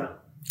SODA.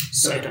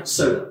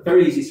 SODA.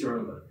 Very easy to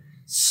remember.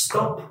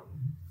 Stop,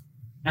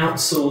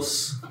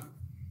 outsource,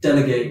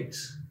 delegate,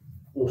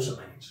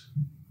 automate.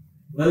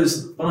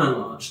 Those are, by and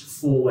large, the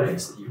 4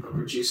 ways that you can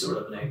reduce or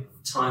eliminate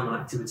time on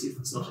activity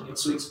that's not in your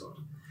sweet spot.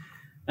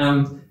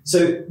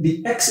 So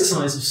the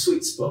exercise of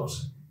sweet spot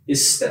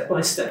is step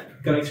by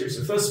step going through.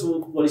 So first of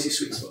all, what is your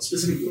sweet spot?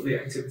 Specifically, what are the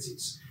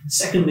activities?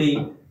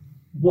 Secondly,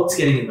 what's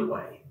getting in the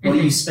way? What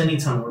are you spending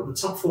time on? What are the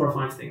top 4 or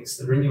 5 things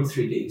that are in your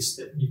 3Ds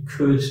that you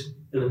could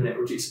eliminate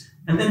or reduce?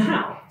 And then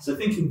how? So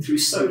thinking through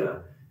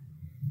SODA,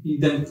 you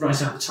then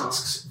write out the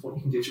tasks of what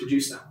you can do to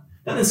reduce that.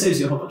 That then saves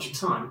you a whole bunch of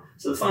time.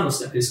 So the final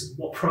step is,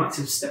 what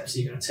proactive steps are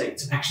you going to take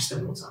to actually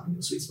spend more time in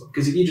your sweet spot?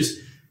 Because if you just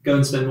go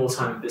and spend more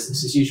time in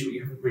business as usual,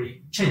 you haven't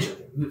really changed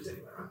anything, moved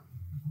anywhere, right?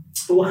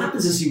 But what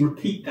happens as you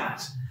repeat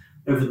that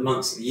over the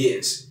months and the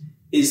years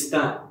is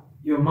that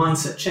your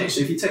mindset changes.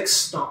 So if you take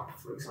STOP,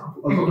 for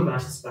example, a lot of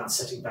that is about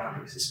setting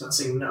boundaries. It's about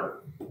saying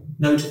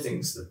no to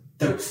things that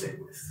don't fit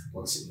with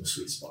what's in your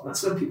sweet spot.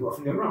 That's where people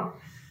often go wrong.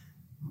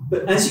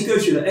 But as you go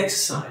through that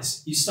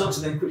exercise, you start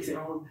to then quickly think,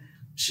 oh,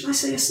 should I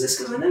say yes to this?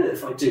 Because I know that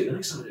if I do, the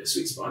next time I do a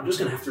sweet spot, I'm just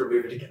going to have to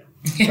remove it again.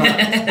 Right?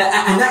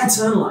 And that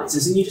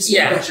internalizes, and you just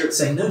get better at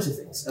saying no to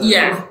things.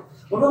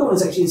 One other one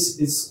is actually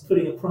is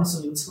putting a price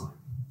on your time.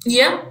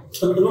 Yeah.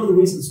 A lot of the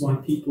reasons why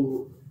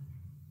people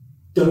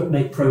don't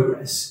make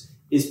progress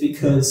is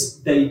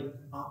because they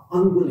are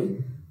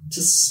unwilling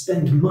to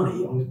spend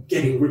money on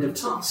getting rid of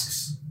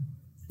tasks.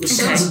 Which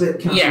sounds a bit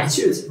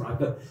counterintuitive, right?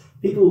 But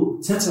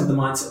people tend to have the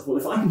mindset of, well,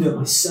 if I can do it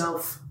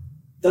myself,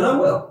 then I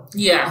will.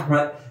 Yeah.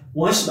 Right?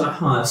 Why should I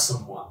hire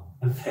someone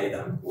and pay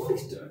them? Well, I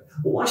can do it.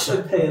 Or why should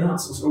I pay an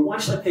outsourcer? Or why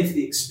should I pay for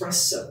the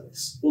express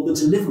service? Or the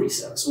delivery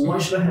service? Or why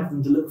should I have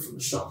them delivered from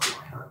the shop to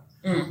my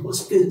home? Well,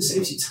 it's because it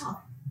saves you time.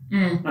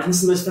 Right? And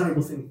it's the most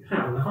valuable thing you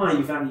have. And the higher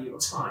you value your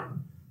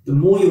time, the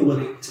more you're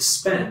willing to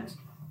spend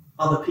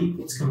other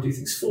people to come do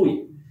things for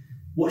you.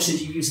 What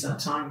should you use that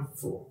time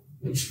for?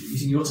 You should be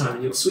using your time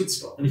in your sweet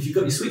spot. And if you've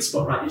got your sweet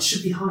spot right, it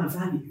should be higher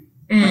value.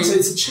 Right? So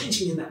it's a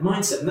changing in that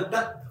mindset. And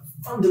that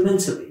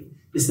fundamentally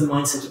is the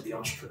mindset of the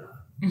entrepreneur.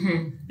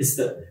 Is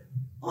that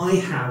I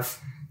have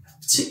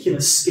a particular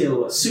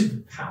skill, a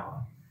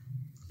superpower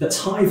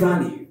that's high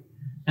value.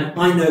 And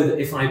I know that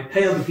if I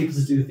pay other people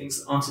to do the things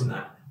that aren't in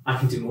that, I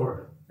can do more of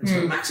it. And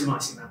so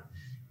maximising that.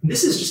 And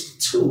this is just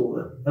a tool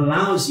that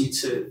allows you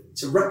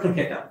to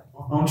replicate that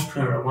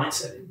entrepreneurial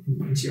mindset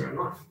into your own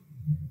life.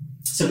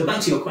 So go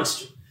back to your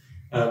question,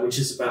 which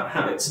is about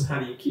habits and how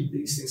do you keep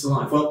these things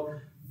alive. Well,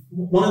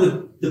 one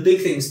of the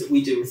big things that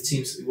we do with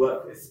teams that we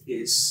work with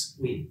is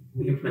we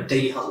implement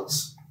daily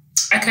huddles.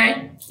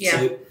 Okay, yeah.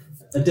 So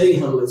a daily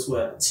huddle is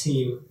where a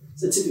team,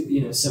 so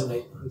typically 7,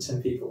 8, 9,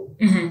 10 people,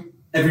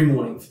 every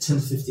morning for 10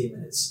 to 15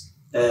 minutes,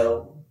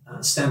 they'll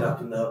stand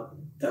up and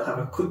they'll have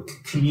a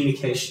quick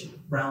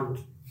communication around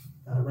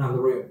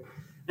the room.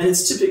 And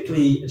it's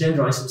typically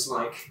agenda items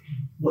like,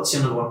 what's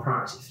your number 1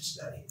 priority for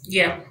today?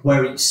 Yeah.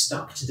 Where are you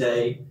stuck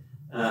today?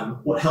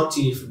 What help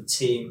do you need from the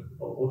team?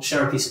 Or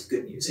share a piece of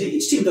good news.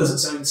 Each team does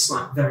its own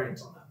slight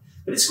variant on that.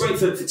 But it's great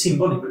for team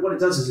bonding. But what it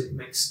does is it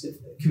makes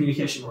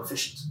communication more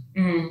efficient.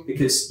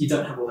 Because you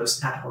don't have all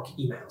those ad hoc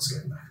emails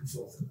going back and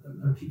forth.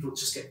 And people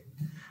just get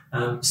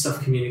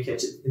stuff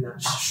communicated in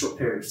that short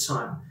period of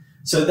time.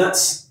 So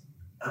that's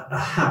a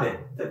habit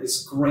that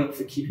is great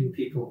for keeping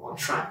people on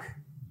track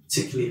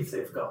particularly if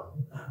they've got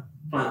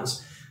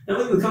plans. Now,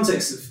 within the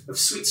context of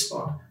Sweet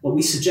Spot, what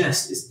we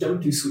suggest is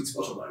don't do Sweet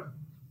Spot alone.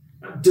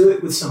 Do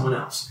it with someone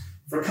else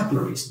for a couple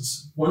of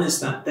reasons. One is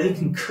that they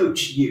can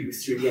coach you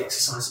through the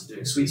exercise of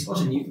doing Sweet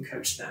Spot, and you can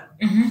coach them.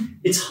 Mm-hmm.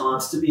 It's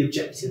hard to be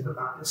objective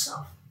about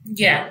yourself.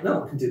 Yeah. No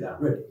one can do that,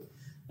 really.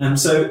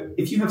 So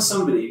if you have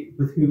somebody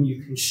with whom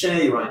you can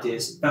share your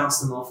ideas and bounce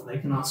them off and they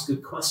can ask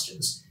good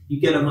questions, you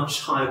get a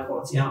much higher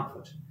quality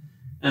output.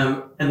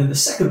 And then the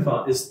second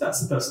part is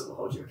that's the person that will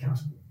hold you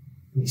accountable.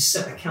 And you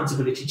set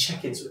accountability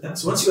check-ins with them.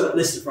 So once you've got that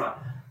list of, right,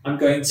 I'm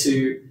going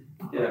to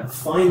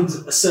find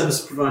a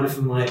service provider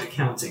for my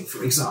accounting,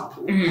 for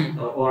example,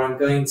 or I'm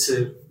going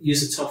to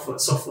use a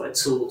software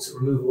tool to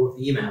remove all of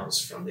the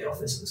emails from the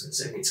office and it's going to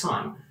save me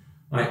time,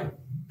 right?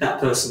 That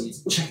person, you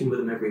check in with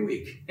them every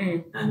week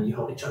and you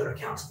hold each other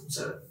accountable.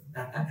 So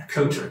a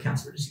coach or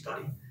accountability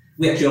buddy.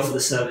 We actually offer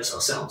the service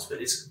ourselves, but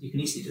you can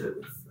easily do it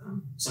with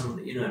someone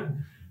that you know.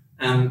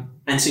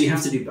 And so you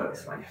have to do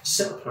both, right? You have to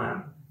set a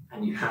plan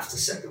and you have to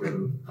set the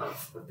rhythm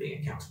of being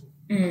accountable.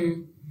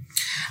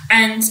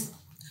 And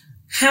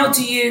how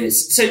do you,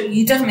 so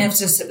you definitely have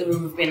to set the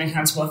rhythm of being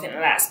accountable. I think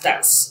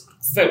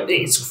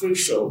it's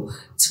crucial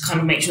to kind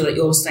of make sure that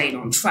you're staying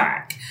on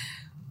track.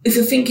 If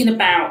you're thinking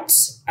about,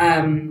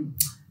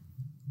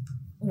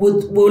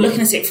 we're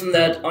looking at it from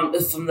the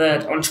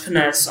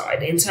entrepreneur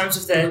side in terms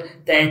of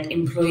their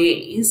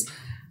employees.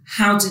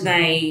 How can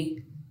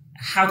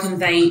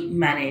they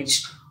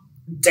manage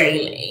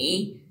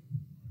daily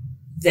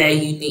their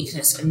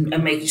uniqueness and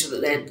making sure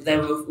that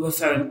they're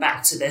referring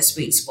back to their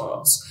sweet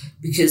spots?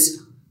 Because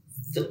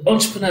the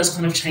entrepreneurs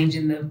kind of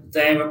changing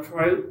their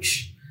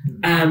approach.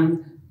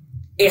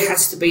 It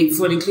has to be,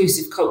 for an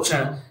inclusive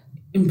culture,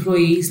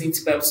 employees need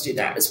to be able to do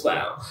that as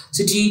well.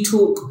 So do you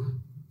talk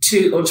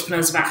to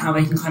entrepreneurs about how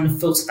they can kind of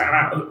filter that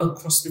out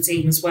across the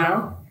team as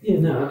well? Yeah,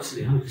 no,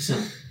 absolutely,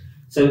 100%.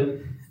 So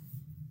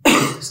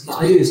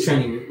I do this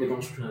training with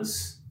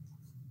entrepreneurs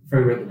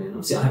very regularly, and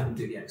obviously I have them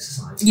do the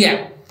exercise.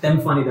 Yeah. Them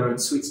finding their own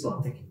sweet spot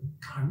and thinking,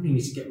 God, I really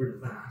need to get rid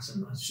of that.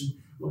 And I should,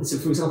 so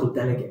for example,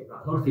 delegate.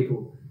 Right? A lot of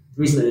people,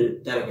 the reason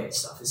they delegate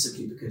stuff is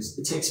simply because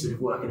it takes a bit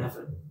of work and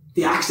effort.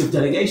 The act of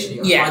delegation,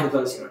 you've got to find the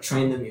folks, you've got to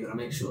train them, you've got to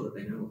make sure that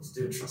they know what to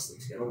do and trust them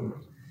to get on with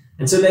it.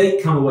 And so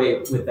they come away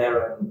with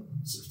their own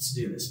sort of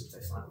to-do list, which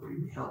they find really,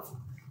 really helpful.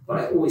 But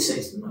I always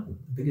say to them, like, the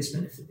biggest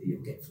benefit that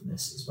you'll get from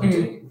this is by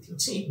doing it with your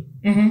team.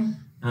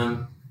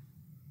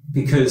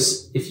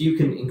 Because if you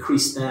can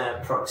increase their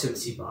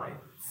productivity by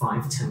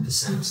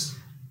 5-10%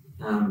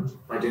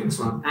 by doing this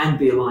one and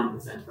be aligned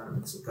with their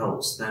developmental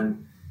goals,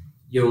 then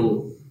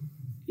you'll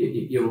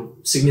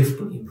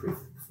significantly improve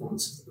the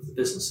performance of the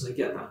business. So they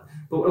get that.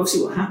 But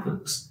obviously what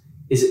happens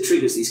is it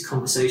triggers these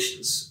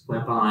conversations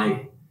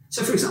whereby,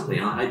 so for example,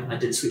 I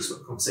did a sweet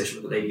spot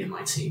conversation with a lady in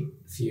my team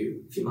a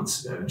few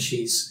months ago, and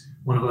she's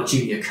one of our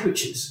junior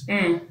coaches.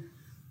 And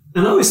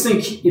I always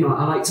think,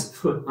 I like to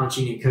put our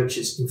junior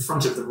coaches in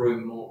front of the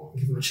room more,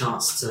 give them a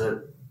chance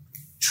to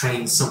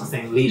train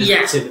something, lead an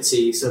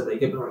activity, so that they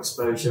get more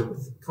exposure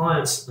with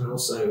clients and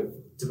also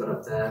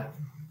develop their.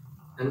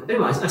 And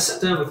anyway, I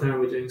sat down with her and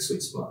we're doing a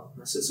sweet spot.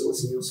 And I said, so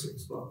what's in your sweet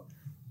spot?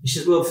 And she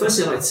said, well,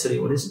 firstly, I'd like to tell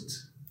you what isn't.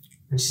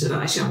 And she said,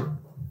 actually,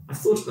 I've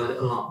thought about it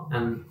a lot,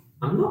 and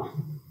I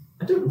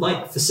don't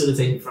like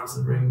facilitating in front of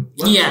the room.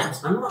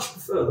 I much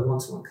prefer the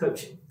one-to-one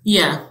coaching.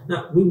 Yeah.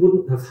 Now, we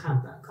wouldn't have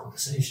had that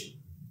conversation,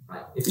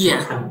 right? If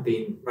it hadn't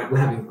been, right,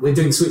 we're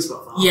doing the sweet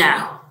spot for half an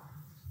hour.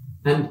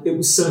 And it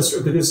was so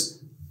strange because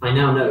I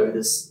now know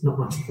there's not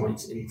much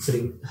point in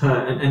putting her,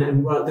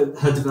 and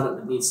her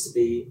development needs to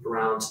be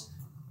around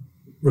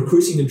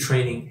recruiting and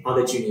training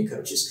other junior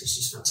coaches, because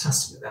she's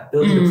fantastic at that,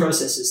 building the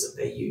processes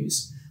that they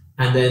use.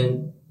 And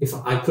then if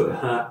I put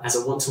her as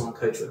a one-to-one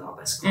coach with our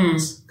best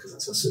clients, because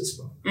that's her sweet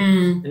spot.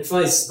 And if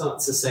I start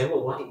to say,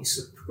 well, why don't you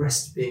sort of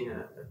progress to being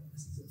a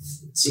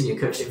senior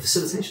coach in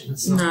facilitation?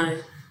 That's not,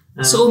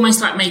 it's almost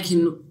like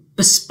making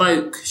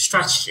bespoke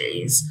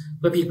strategies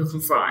where people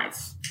can thrive.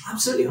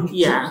 Absolutely, 100%.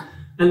 Yeah.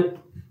 And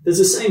there's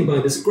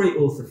a great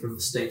author from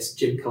the States,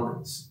 Jim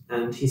Collins,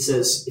 and he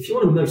says, if you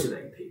want to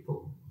motivate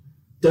people,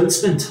 don't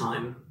spend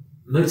time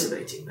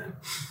motivating them.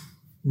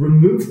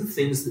 Remove the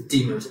things that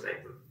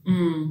demotivate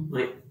them.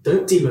 Like,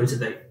 don't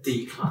demotivate,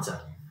 declutter.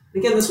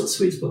 Again, that's what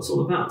Sweet Spot's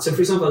all about. So, for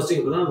example, I was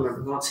doing it with another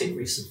member of our team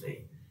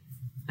recently,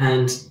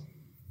 and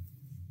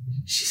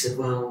she said,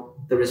 well,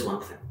 there is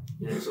one thing.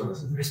 There is one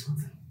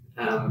thing.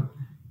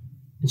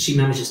 And she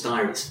manages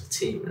diaries for the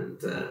team, and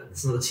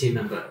there's another team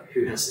member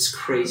who has this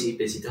crazy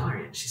busy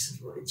diary, and she said,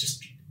 well,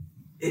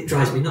 it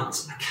drives me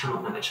nuts. I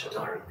cannot manage her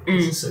diary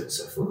because it's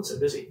so full and so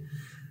busy.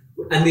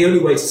 And the only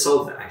way to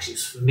solve that actually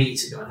was for me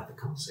to go and have a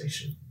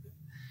conversation.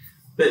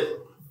 But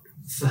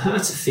for her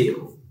to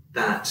feel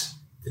that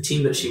the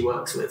team that she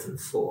works with and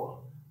for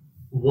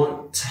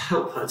want to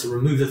help her to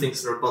remove the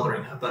things that are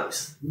bothering her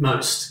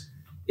most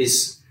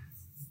is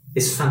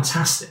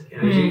fantastic.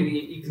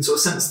 You can sort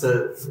of sense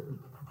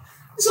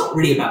it's not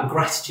really about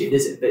gratitude,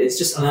 is it? But it's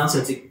just allows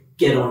her to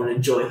get on and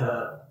enjoy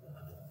her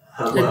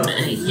work.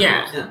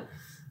 Yeah.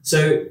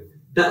 So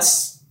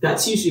that's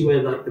usually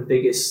where like the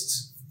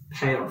biggest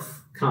payoff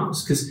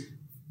comes, because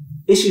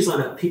issues like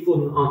that,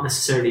 people aren't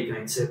necessarily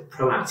going to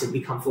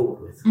proactively come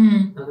forward with.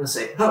 Mm. They're going to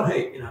say, oh,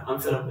 hey, I'm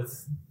fed up with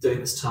doing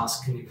this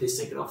task. Can you please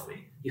take it off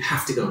me? You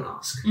have to go and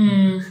ask.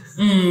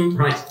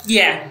 Right.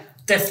 Yeah,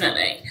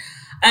 definitely.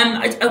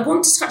 I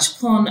want to touch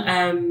upon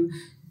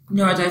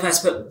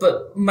neurodiverse,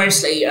 but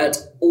mostly at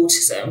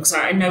autism, because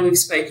I know we've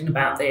spoken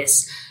about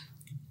this.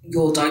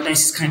 Your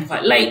diagnosis came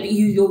quite late, but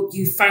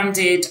you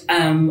founded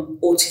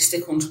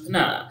Autistic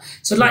Entrepreneur.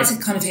 So I'd like to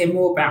kind of hear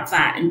more about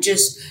that, and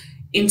just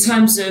in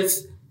terms of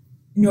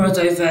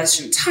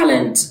neurodiverse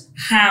talent,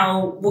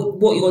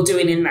 what you're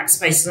doing in that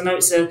space. I know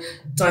it's a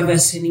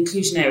diversity and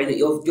inclusion area that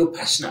you're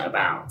passionate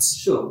about.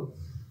 Sure.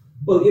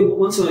 Well, yeah,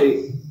 once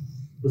I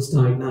was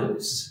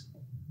diagnosed,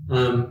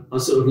 I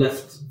was sort of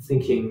left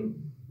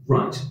thinking,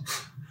 right,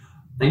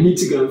 I need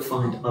to go and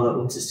find other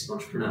autistic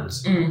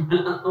entrepreneurs. And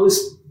I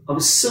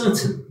was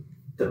certain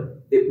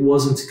that it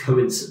wasn't a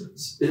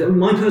coincidence.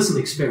 My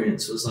personal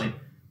experience was like,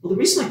 well, the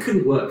reason I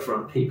couldn't work for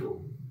other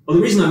people, or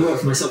the reason I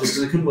worked for myself is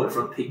because I couldn't work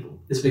for other people.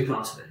 Is a big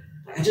part of it.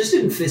 I just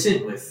didn't fit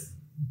in with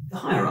the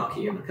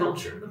hierarchy and the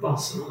culture and the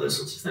boss and all those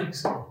sorts of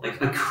things.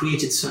 Like, I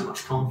created so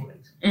much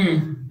conflict.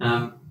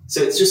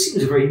 So it just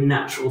seemed a very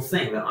natural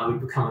thing that I would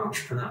become an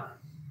entrepreneur.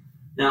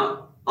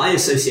 Now, I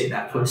associate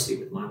that closely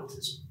with my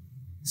autism.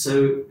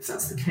 So if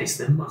that's the case,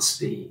 there must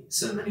be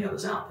so many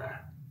others out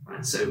there,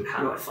 right? So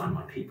how do I find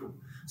my people?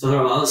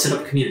 So I'll set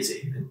up a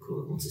community and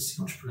call it Autistic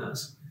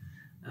Entrepreneurs.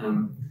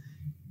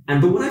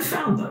 But what I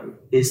found, though,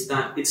 is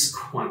that it's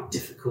quite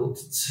difficult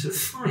to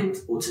find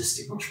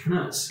autistic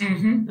entrepreneurs.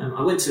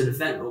 I went to an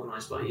event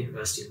organised by a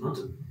university in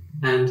London,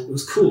 and it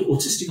was called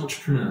Autistic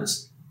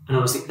Entrepreneurs, and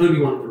I was the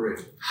only one in the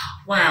room.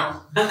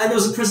 Wow. And there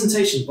was a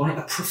presentation by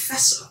a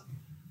professor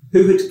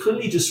who had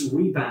clearly just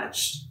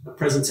rebadged a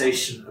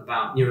presentation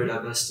about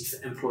neurodiversity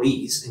for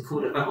employees and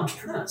called it about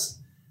entrepreneurs.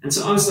 And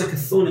so I was like a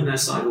thorn in their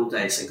side all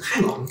day, saying,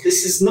 hang on,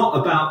 this is not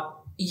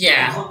about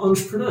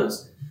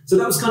entrepreneurs. So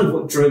that was kind of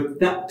what drove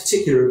that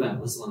particular event,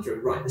 was the one that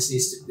drove, right, this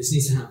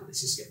needs to happen,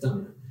 this needs to get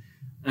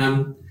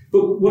done.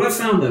 But what I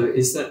found, though,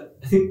 is that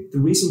I think the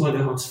reason why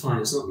they're hard to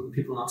find is not that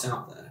people aren't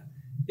out there,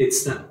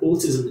 it's that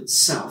autism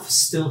itself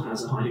still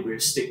has a high degree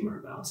of stigma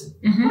about it.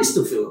 I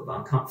still feel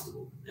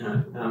uncomfortable.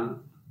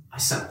 I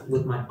sat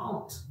with my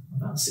aunt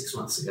about 6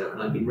 months ago,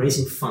 and I'd been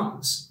raising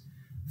funds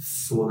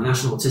for the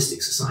National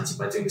Autistic Society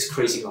by doing this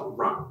crazy long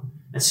run.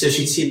 And so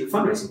she'd seen the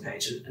fundraising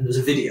page, and there's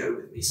a video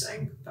with me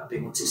saying about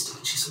being autistic.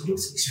 And she said, look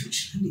at me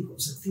strange, Andy, what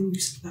was that thing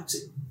you said about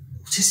it?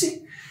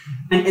 Autistic?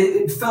 And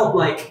it felt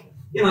like,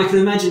 I can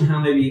imagine how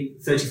maybe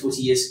 30,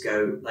 40 years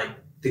ago, like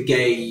the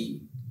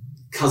gay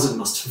cousin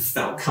must have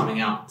felt coming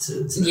out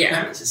to their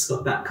parents. It's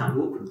got that kind of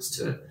awkwardness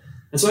to it.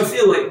 And so I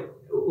feel like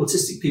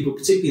autistic people,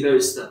 particularly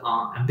those that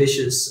are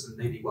ambitious and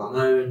maybe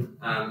well-known,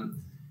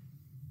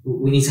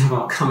 we need to have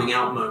our coming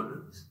out moment.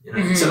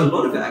 So a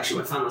lot of it, actually,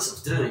 what I found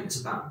myself doing is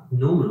about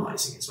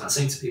normalizing. It's about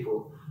saying to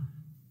people,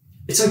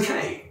 it's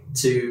okay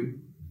to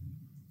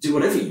do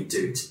whatever you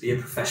do, to be a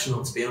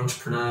professional, to be an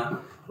entrepreneur,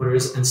 whatever it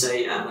is, and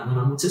say, yeah, man,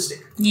 I'm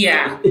autistic.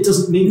 Yeah. It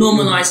doesn't mean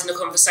normalizing the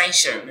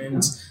conversation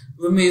and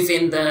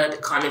removing the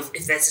kind of,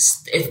 if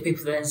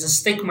there's a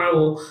stigma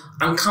or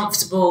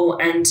uncomfortable,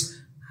 and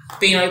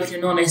being open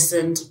and honest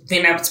and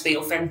being able to be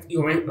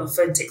your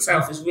authentic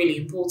self is really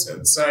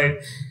important. So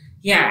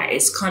yeah,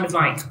 it's kind of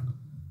like,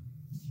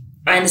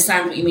 I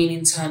understand what you mean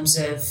in terms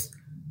of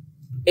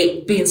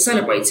it being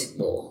celebrated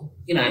more,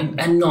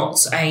 and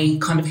not a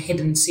kind of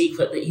hidden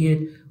secret that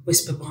you'd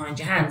whisper behind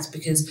your hands,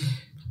 because,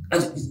 I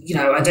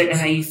don't know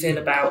how you feel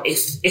about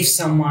if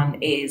someone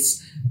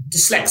is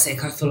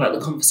dyslexic. I feel like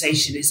the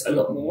conversation is a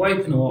lot more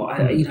open, or,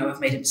 I've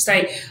made a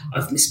mistake,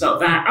 I've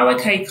misspelled that. Oh,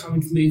 okay,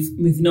 kind of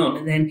moving on.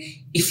 And then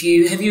have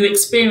you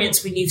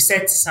experienced when you've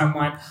said to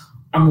someone,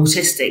 I'm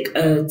autistic,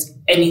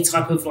 any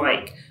type of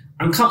like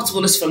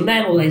uncomfortableness from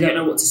them, or they don't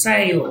know what to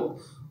say, or?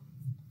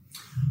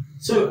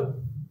 So,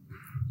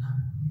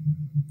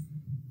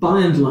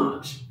 by and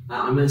large,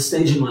 I'm at a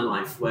stage in my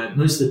life where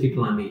most of the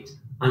people I meet,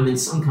 I'm in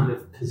some kind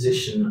of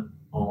position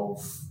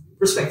of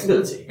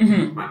respectability.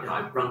 Right?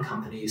 I run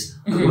companies,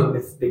 I work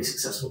with big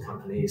successful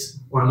companies,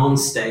 or I'm on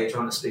stage,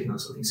 or I'm speaking on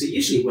something. So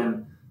usually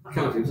when I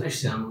come up with people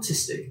actually say I'm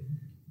autistic,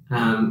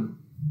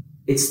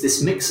 it's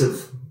this mix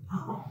of,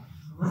 oh,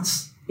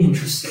 that's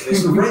interesting. They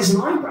sort of raise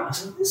an eyebrow.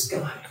 So this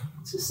guy,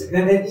 autistic.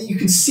 And then you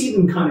can see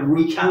them kind of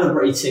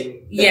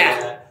recalibrating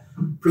their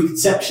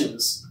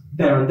preconceptions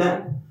there and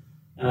then.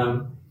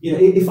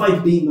 If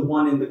I'd been the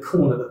one in the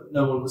corner that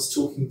no one was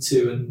talking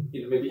to, and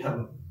maybe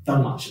hadn't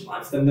done much in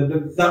life, then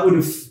that would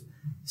have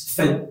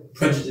fed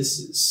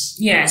prejudices.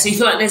 Yeah, so you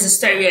feel like there's a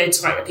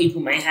stereotype that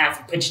people may have,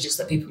 a prejudice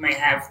that people may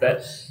have,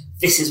 that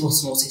this is what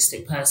an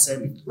autistic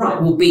person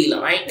will be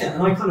like. Yeah,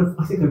 and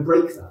I think I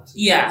break that.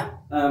 Yeah.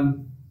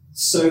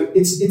 So it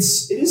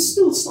is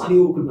still a slightly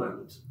awkward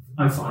moment,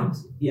 I find.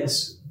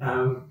 Yes,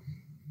 and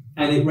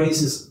it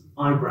raises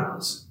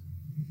eyebrows,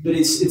 but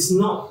it's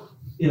not.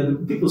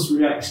 The people's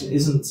reaction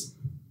isn't,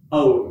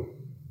 oh,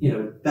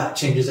 that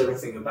changes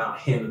everything about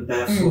him, and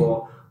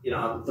therefore,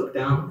 I would look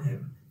down on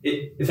him.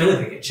 if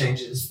anything, it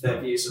changes their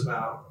views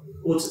about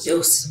autism.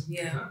 Awesome,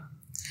 yeah.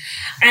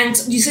 And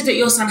you said that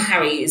your son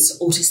Harry is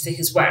autistic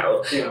as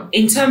well. Yeah.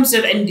 In terms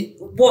of, and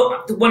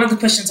one of the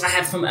questions I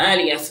had from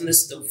earlier, from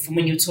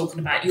when you were talking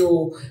about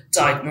your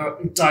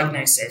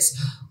diagnosis,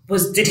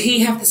 was did he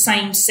have the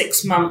same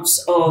 6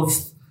 months of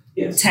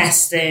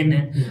testing?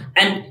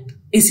 And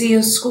is he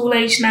a school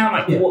age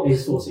now?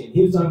 He's 14.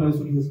 He was diagnosed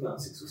when he was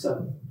about 6 or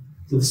 7.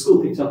 So the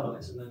school picked up on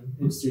it, and then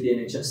it was through the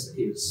NHS that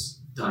he was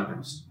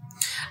diagnosed.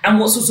 And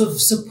what sort of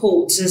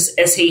support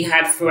has he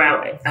had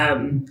throughout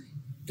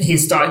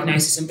his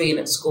diagnosis and being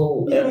at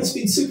school? Yeah, it's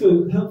been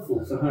super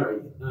helpful for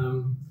Harry.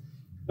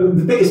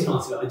 The biggest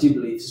part of it, I do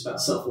believe, is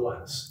about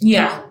self-awareness.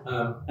 Yeah.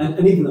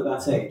 And even at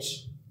that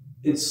age,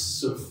 it's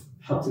sort of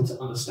helped him to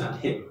understand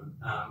him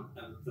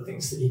and the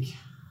things that he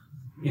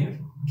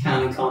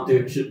can and can't do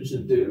and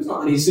shouldn't do. It's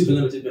not that he's super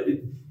limited, but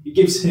it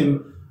gives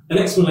him an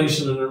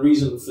explanation and a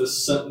reason for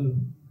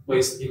certain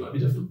ways that he might be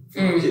different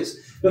from kids.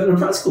 But on a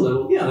practical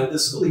level, the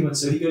school he went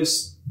to,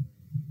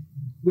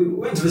 we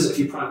went to visit a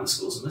few private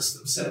schools, and most of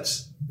them said,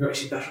 you're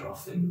actually better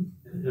off in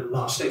a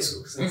large state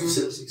school because they have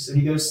facilities. So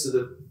he goes to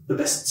the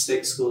best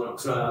state school in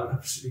Oxford. I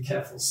should be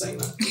careful saying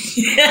that.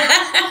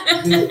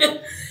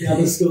 the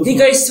other schools. He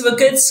goes to a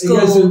good school.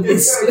 He goes to a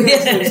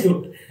good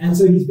school. And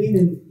so he's been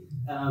in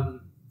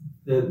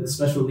the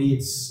special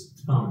needs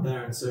department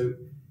there. And so,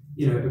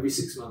 every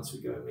 6 months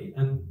we go and meet.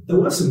 And there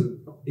were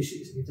some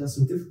issues, and he had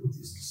some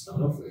difficulties to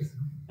start off with.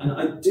 And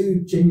I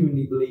do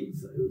genuinely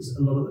believe that it was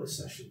a lot of those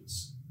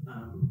sessions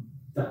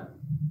that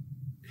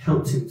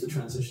helped him to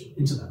transition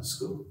into that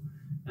school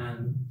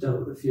and dealt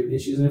with a few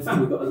issues. And in fact,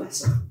 we got a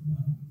letter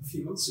a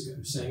few months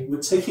ago saying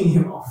we're taking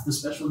him off the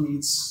special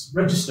needs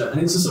register.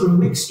 And it's a sort of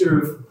mixture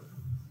of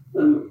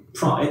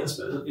pride, I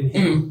suppose, in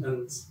him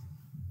and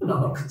I'm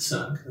not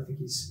concerned because I think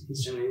he's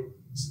generally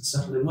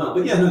settled in well.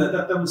 But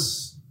that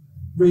was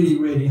really,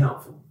 really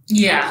helpful for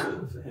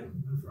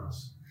him and for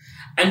us.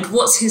 And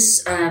what's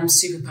his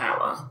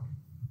superpower?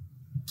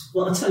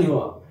 Well, I'll tell you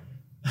what.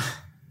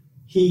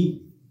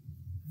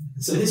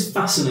 So his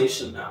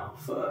fascination now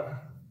for...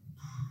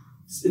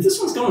 This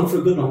one's gone on for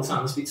a good long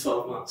time, must be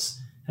 12 months,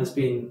 has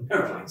been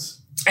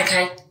aeroplanes.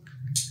 Okay.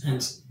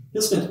 And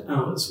he'll spend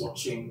hours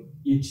watching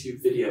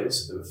YouTube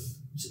videos of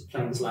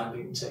planes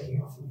landing and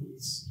taking off, and he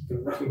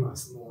can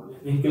recognise them all. And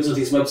he goes on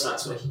these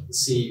websites where he can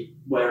see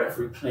where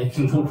every plane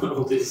in the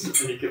world is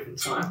at any given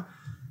time.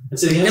 And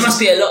so there must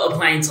be a lot of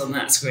planes on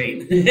that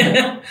screen.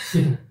 Yeah.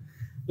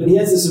 But he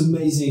has this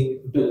amazing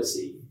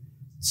ability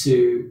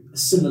to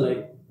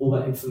assimilate all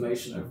that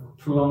information over a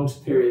prolonged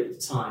period of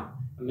time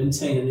and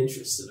maintain an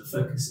interest and a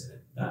focus in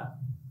it that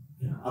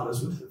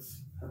others would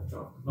have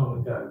dropped long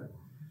ago.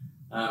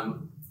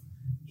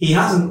 He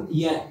hasn't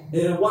yet.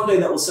 One day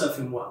that will serve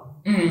him well.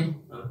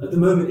 At the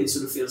moment, it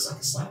sort of feels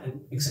like a slight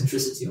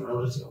eccentricity or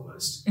oddity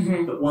almost.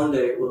 But one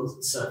day it will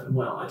serve him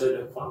well. I don't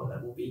know quite what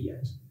that will be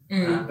yet.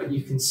 But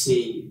you can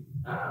see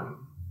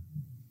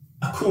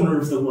a corner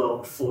of the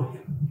world for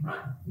him,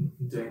 right,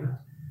 in doing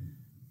that.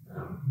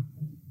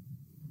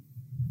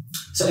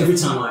 So every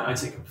time I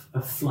take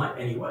a flight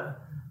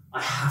anywhere,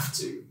 I have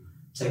to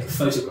take a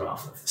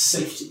photograph of the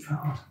safety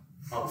card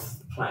of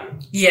the plane.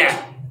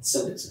 Yeah. And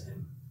send it to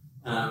him.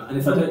 And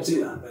if I don't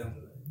do that, then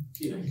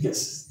he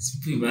gets... It's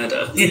pretty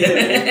murder. He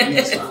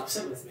gets quite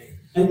upset with me.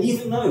 And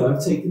even though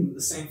I've taken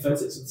the same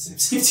photos of the same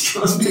safety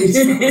cards many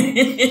times.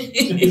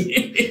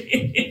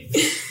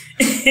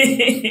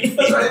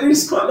 That's right, it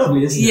is quite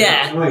lovely, isn't it?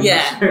 Yeah.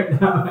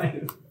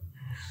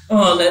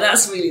 Oh, no,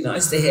 that's really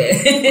nice to hear.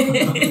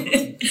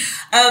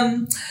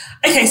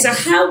 Okay, so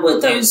how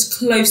would those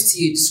close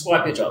to you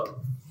describe your job?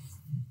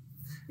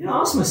 I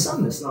asked my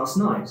son this last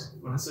night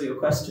when I saw your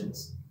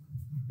questions.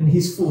 And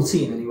he's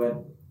 14 and he went,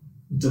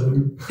 don't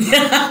know.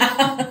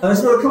 I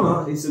said, come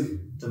on. He said,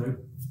 don't know,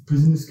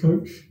 business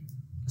coach?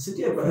 I said,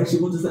 yeah, but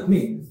actually what does that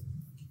mean?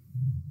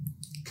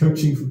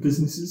 Coaching for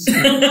businesses? So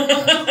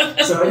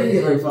I didn't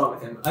get very far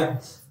with him. I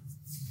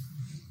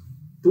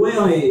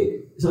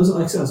was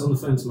on the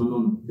phone to my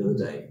mum the other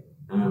day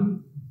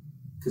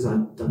because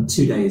I'd done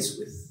 2 days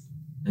with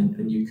a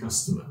new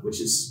customer, which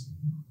is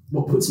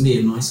what puts me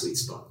in my sweet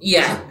spot.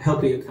 Yeah. So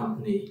helping a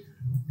company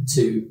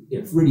to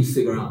really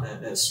figure out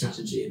their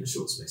strategy in a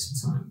short space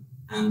of time.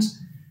 And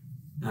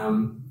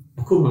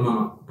I called my mum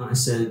up and I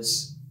said, I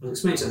was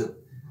explaining to her,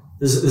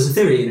 there's a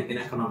theory in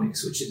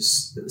economics which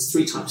is that there's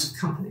 3 types of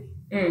company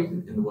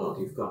in the world.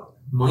 You've got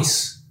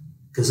mice,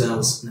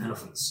 gazelles, and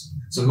elephants.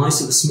 So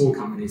mice are the small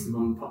companies, the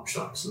mom and pop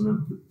shops, and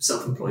the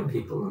self-employed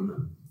people and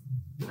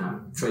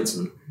the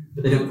tradesmen,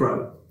 but they don't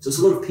grow. So it's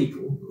a lot of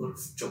people, a lot of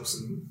jobs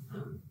and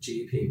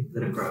GDP,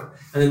 they don't grow.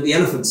 And then the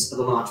elephants are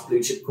the large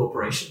blue chip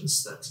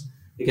corporations that,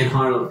 again,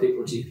 hire a lot of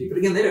people at GDP, but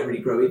again, they don't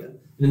really grow either.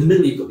 And in the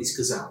middle, you've got these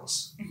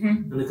gazelles.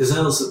 And the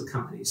gazelles are the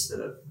companies that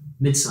are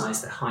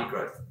mid-sized, they're high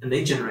growth, and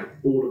they generate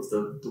all of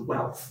the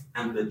wealth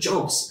and the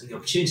jobs and the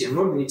opportunity and a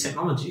lot of the new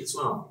technology as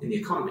well in the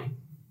economy.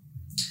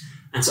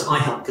 And so I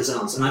help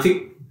gazelles. And I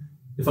think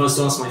if I was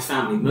to ask my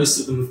family, most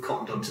of them have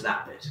cottoned onto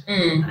that bit.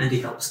 Andy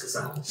helps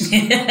gazelles.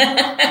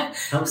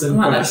 Helps them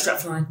grow.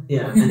 Strapline.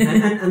 Yeah,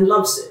 and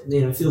loves it.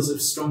 You know, feels a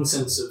strong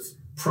sense of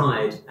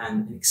pride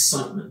and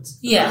excitement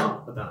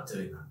about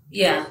doing that.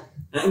 Yeah.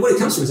 And what it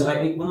comes from is, when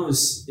I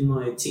was in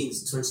my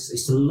teens and 20s, I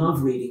used to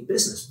love reading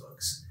business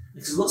books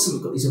because lots of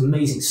them have got these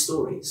amazing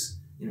stories.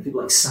 You know,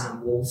 people like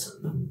Sam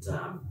Walton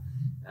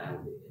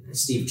and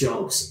Steve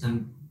Jobs,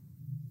 and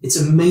it's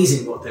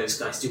amazing what those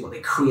guys do, what they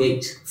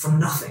create from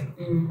nothing,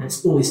 and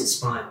it's always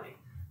inspired me.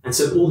 And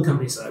so all the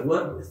companies that I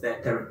work with,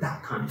 they're at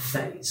that kind of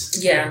phase.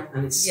 Yeah.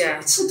 And it's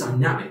so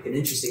dynamic and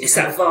interesting. It's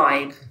that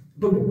vibe.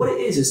 But what it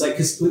is like,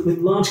 because with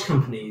large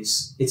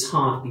companies, it's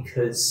hard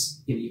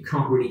because you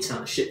can't really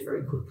turn the ship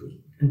very quickly.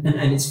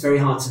 And it's very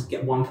hard to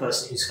get one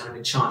person who's kind of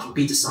in charge and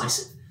be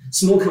decisive.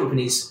 Small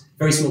companies,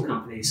 very small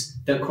companies,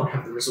 don't quite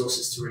have the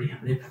resources to really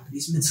have an impact. But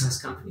these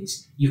mid-sized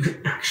companies, you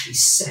can actually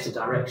set a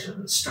direction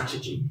and a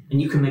strategy,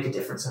 and you can make a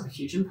difference and have a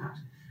huge impact.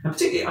 And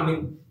particularly, I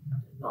mean,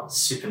 not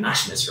super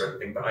nationalist or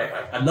anything, but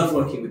I love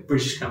working with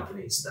British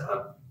companies that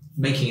are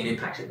making an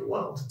impact in the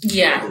world.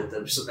 Yeah.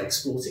 They're sort of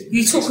exporting.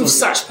 You talk with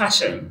such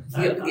passion.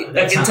 I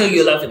can tell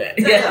you're loving it.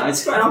 Yeah,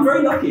 it's great. I'm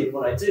very lucky at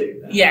what I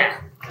do.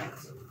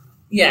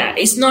 Yeah,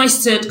 it's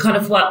nice to kind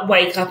of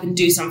wake up and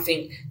do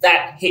something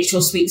that hits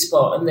your sweet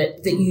spot and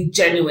that you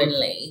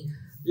genuinely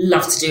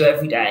love to do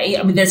every day.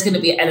 I mean, there's going to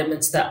be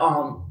elements that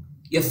aren't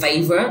your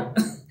favourite,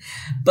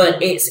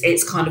 but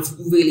it's kind of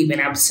really been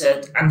able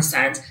to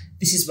understand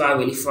this is where I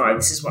really thrive,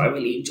 this is what I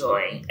really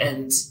enjoy,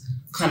 and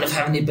kind of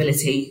having the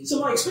ability. So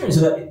my experience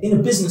is that in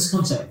a business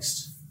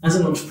context, as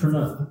an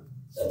entrepreneur,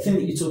 the thing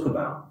that you talk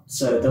about,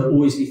 so there'll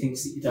always be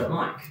things that you don't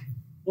like.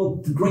 Well,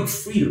 the great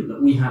freedom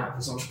that we have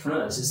as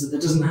entrepreneurs is that there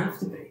doesn't have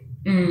to be.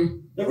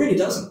 There really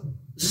doesn't.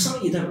 If there's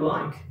something you don't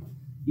like,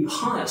 you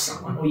hire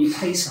someone or you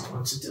pay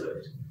someone to do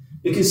it.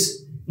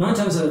 Because 9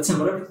 times out of 10,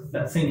 whatever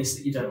that thing is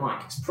that you don't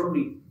like, it's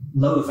probably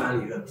lower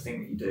value than the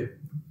thing that you do.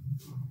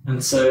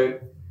 And so,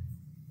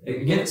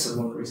 again, it's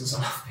one of the reasons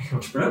I love being an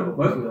entrepreneur,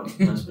 working with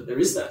entrepreneurs, but there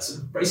is that sort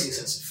of bracing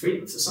sense of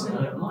freedom. If there's something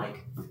I don't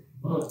like,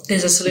 well,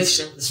 there's a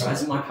solution. That's right,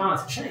 it's in my power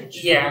to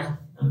change. Yeah.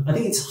 I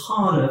think it's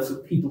harder for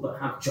people that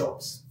have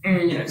jobs,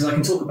 because I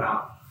can talk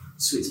about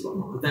sweet spot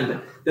not with them,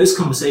 but those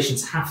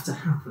conversations have to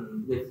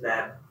happen with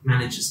their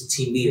managers and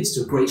team leaders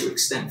to a greater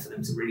extent for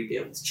them to really be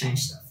able to change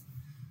stuff.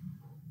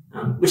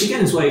 Which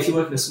again is why if you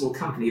work in a small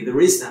company,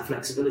 there is that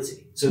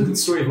flexibility. So the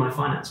story of my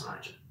finance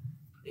manager,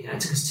 it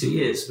took us 2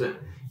 years, but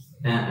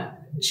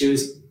she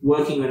was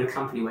working in a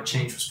company where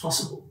change was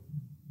possible.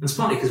 And it's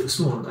partly because we're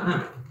small and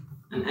dynamic.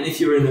 And if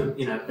you're in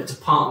a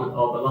department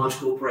of a large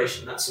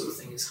corporation, that sort of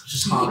thing is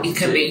just harder. It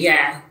can be,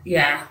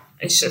 yeah.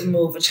 It's just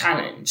more of a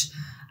challenge.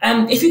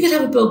 If you could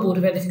have a billboard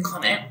of anything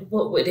on it,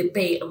 what would it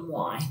be and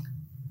why?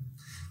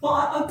 Well,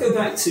 I'd go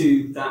back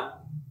to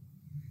that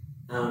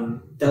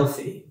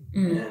Delphi,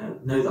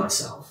 Know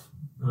Thyself.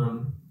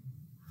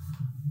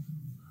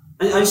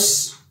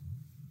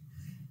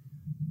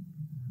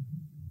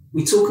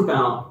 We talk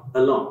about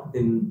a lot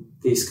in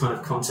these kind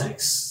of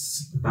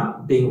contexts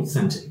about being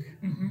authentic.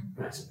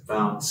 Right,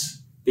 about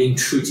being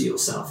true to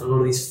yourself. And a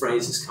lot of these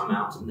phrases come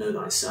out of know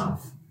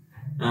thyself.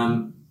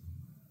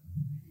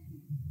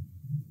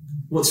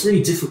 What's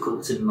really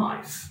difficult in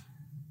life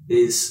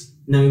is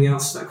knowing the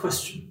answer to that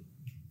question.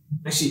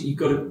 Actually, you've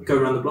got to go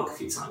around the block a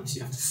few times.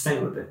 You have to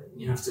fail a bit.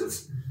 You have to have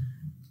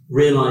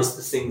realised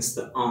the things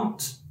that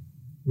aren't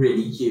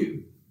really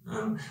you.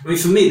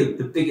 For me,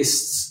 the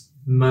biggest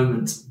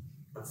moment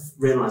of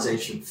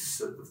realisation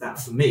of that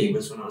for me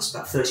was when I was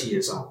about 30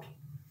 years old.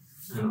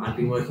 I'd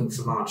been working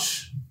for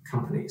large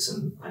companies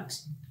and I'd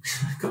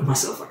got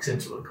myself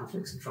into a lot of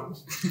conflicts and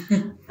troubles.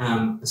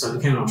 So I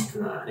became an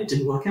entrepreneur and it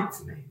didn't work out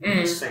for me. I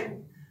was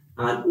failing.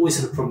 And I'd always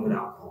had a problem with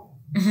alcohol.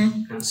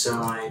 And so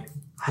I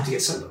had to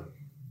get sober.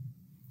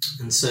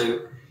 And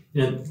so,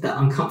 that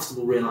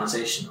uncomfortable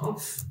realisation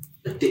of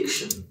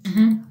addiction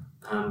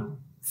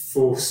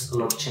forced a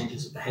lot of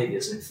changes of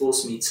behaviours, and it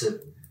forced me to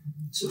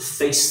sort of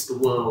face the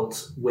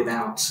world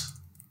without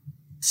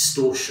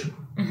distortion.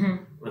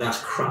 Without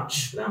a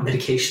crutch, without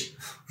medication.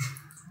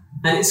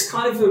 And it's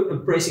kind of a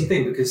bracing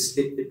thing because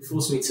it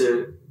forced me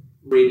to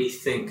really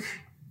think,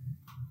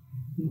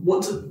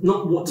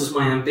 not what does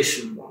my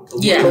ambition want, or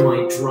what do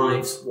my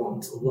drives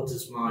want, or what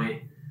does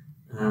my,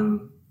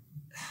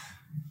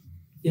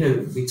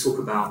 we talk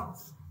about,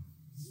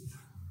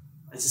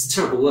 it's a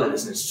terrible word,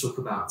 isn't it, to talk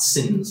about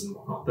sins and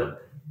whatnot,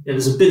 but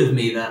there's a bit of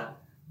me that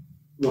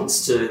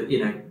wants to,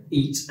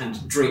 eat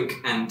and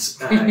drink and,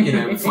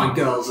 find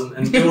girls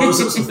and do all those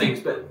sorts of things,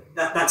 but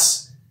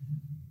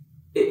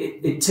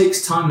it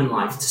takes time in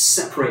life to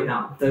separate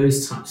out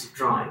those types of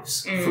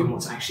drives from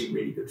what's actually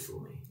really good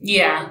for me.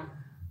 Yeah.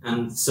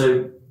 And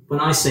so when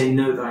I say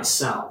know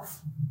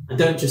thyself, I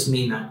don't just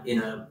mean that in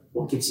a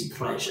what gives you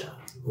pleasure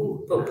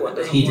or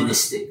a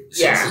hedonistic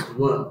sense of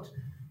the world.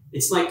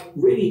 It's like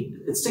really,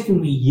 it's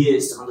taken me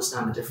years to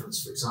understand the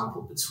difference, for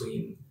example,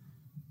 between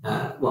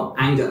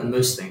anger and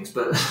most things,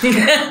 but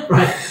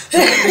right,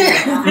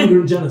 anger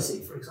and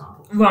jealousy, for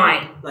example.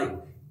 Right. Like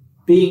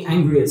being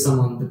angry at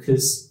someone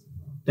because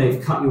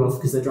they've cut you off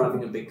because they're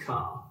driving a big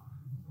car.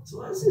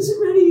 So is it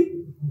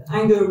really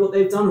anger at what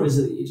they've done, or is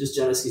it that you're just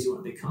jealous because you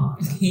want a big car?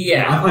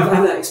 Yeah. I've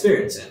had that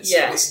experience.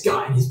 Yeah. This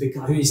guy in his big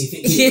car, who does he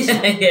think he is?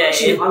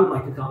 Actually, I would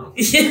like a car.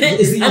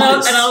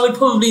 And I would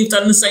probably have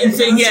done the same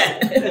thing,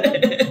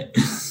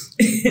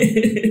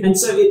 And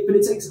so,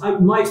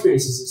 my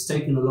experience is it's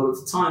taken a lot of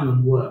time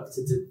and work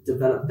to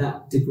develop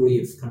that degree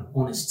of kind of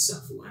honest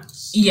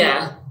self-awareness.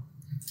 Yeah.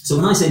 So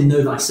when I say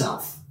know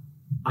thyself,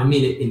 I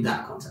mean it in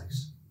that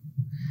context.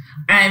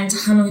 And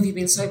how long have you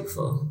been sober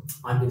for?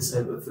 I've been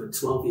sober for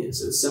 12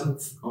 years, so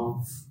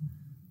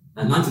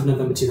 9th of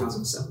November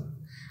 2007.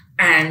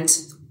 And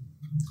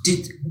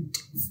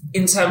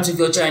in terms of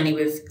your journey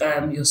with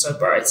your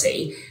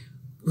sobriety,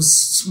 was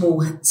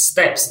small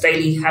steps,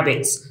 daily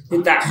habits,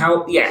 did that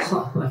help?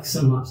 Yeah. Like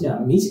so much, yeah.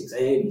 Meetings,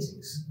 AA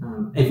meetings,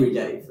 every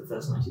day for the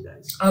first 90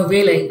 days. Oh,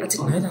 really? I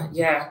didn't know that,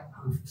 yeah.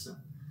 100%.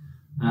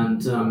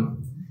 And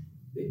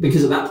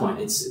because at that point,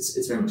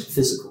 it's very much a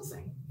physical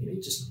thing. You know,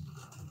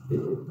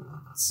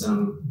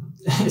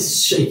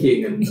 it's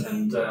shaking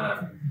and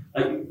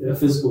like a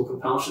physical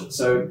compulsion.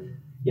 So,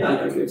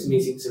 yeah, I go to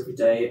meetings every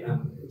day,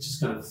 and it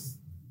just kind of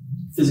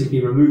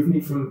physically removed me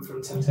from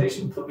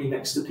temptation, put me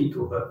next to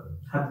people that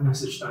had the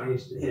message that I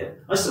needed to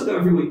hear. I still go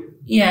every week.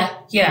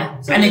 Yeah.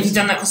 So and have you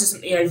done that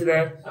consistently over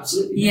the...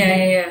 Absolutely.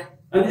 Yeah.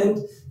 And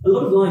a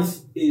lot of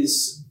life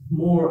is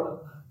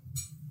more,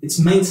 it's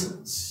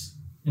maintenance.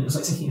 You know, it's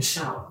like taking a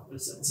shower.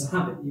 It's a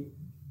habit.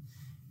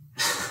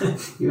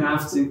 You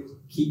have to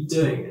keep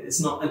doing it. It's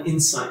not an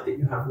insight that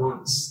you have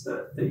once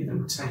that you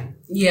then retain.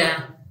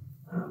 Yeah.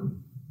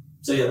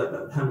 So yeah,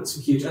 that habits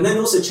were huge. And then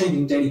also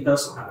changing daily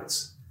personal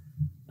habits.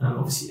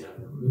 Obviously, you know,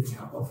 moving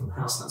alcohol from the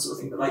house, that sort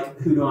of thing. But like,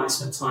 who do I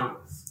spend time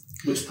with?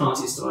 Which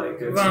parties do I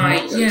go to?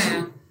 Right,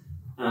 yeah.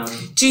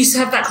 Do you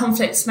have that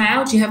conflict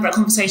now? Do you have that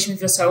conversation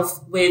with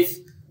yourself with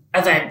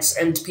events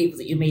and people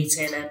that you meet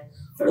in? And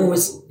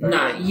always,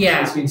 no,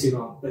 yeah. It's been too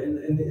long. But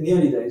in the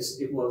early days,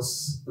 it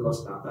was a lot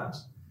about that.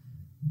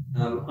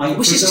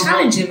 Which is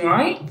challenging,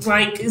 right?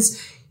 Like, because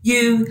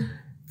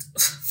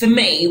for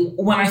me,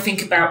 when I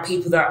think about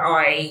people that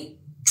I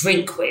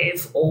drink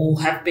with or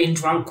have been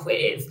drunk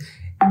with,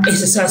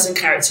 it's a certain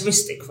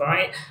characteristic,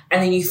 right?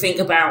 And then you think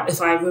about, if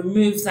I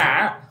remove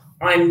that,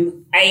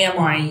 am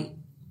I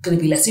going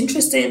to be less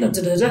interested?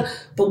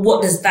 But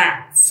what does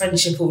that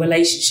friendship or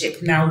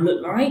relationship now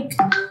look like?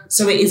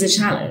 So it is a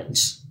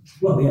challenge.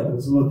 Well, yeah, there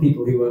was a lot of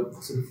people who were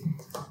sort of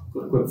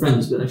quote-unquote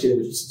friends, but actually they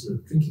were just sort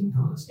of drinking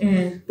partners.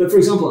 Mm. But for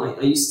example,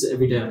 I used to,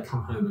 every day I'd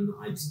come home and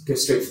I'd go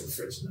straight for the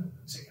fridge and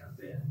take out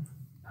a beer.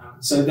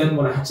 So then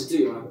what I had to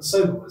do when I got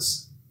sober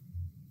was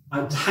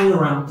I'd hang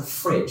around the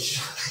fridge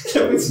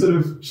with sort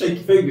of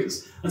shaky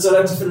fingers. And so I'd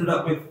have to fill it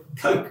up with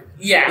Coke.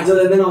 Yeah. And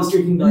so then I was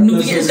drinking like...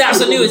 That's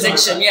a new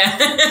addiction, yeah.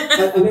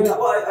 and then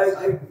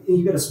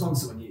you get a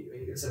sponsor when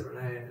you get sober.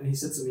 And he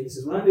said to me, he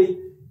says, well, Andy,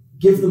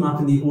 give them up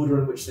in the order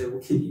in which they will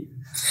kill you.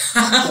 So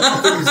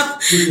I think it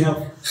was really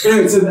helpful. But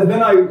anyway, so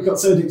then I got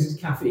so addicted to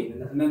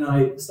caffeine, and then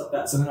I stopped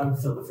that. So then I would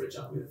fill the fridge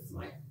up with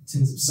like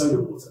tins of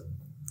soda water.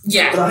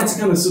 Yeah. But I had to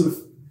kind of sort of,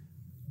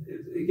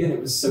 again,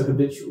 it was so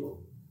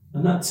habitual.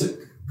 And that took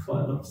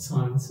quite a lot of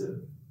time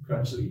to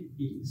gradually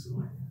ease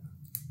away.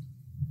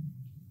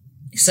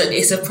 So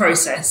it's a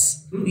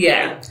process.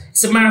 Yeah.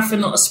 It's a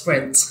marathon, not a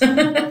sprint.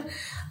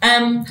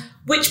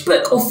 Which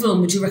book or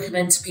film would you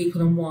recommend to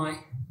people and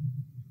why?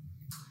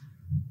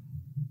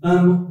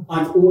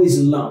 I've always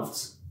loved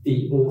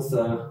the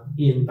author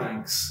Ian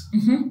Banks.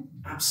 Mm-hmm.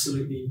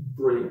 Absolutely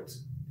brilliant.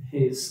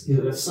 He's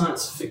a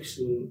science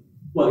fiction...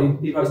 Well,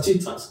 he writes two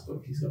types of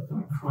books. He's got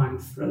kind of crime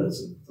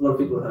thrillers, and a lot of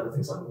people have heard of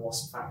things like The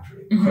Wasp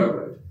Factory and Crow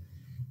Road.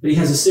 But he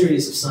has a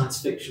series of science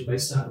fiction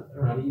based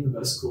around a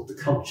universe called The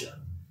Culture.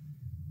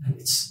 And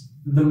it's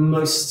the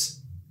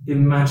most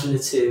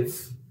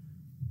imaginative...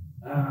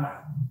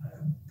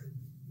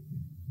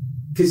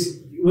 Because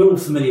we're all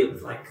familiar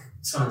with like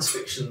science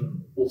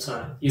fiction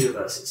alternate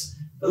universes.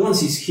 But the ones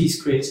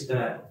he's created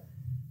there,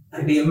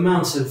 like the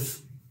amount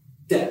of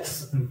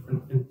depth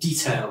and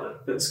detail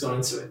that's gone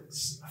into it,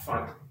 I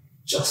find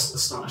just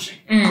astonishing.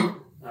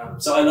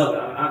 So I love it.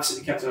 I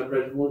absolutely kept it. I've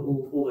read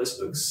all those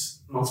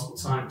books multiple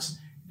times.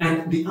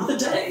 And the other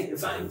day, in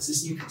fact, it was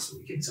this Newcastle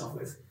we kicked off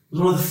with, was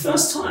one of the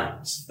first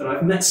times that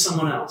I've met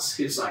someone else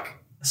who's like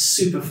a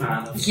super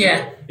fan of...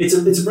 Yeah. It's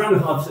a brand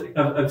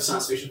of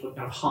science fiction called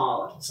kind of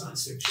hard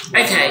science fiction.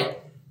 Okay.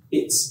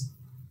 It's,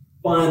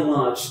 by and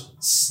large,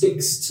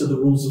 sticks to the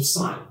rules of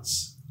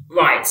science.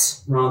 Right.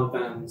 Rather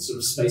than sort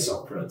of space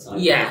opera type.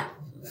 Yeah.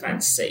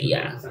 Fantasy,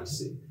 yeah.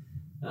 Fantasy.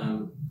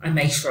 I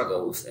may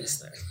struggle with this,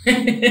 though.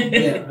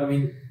 Yeah, I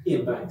mean,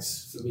 Ian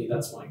Banks, for me,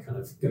 that's my kind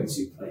of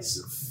go-to place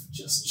of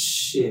just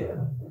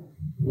sheer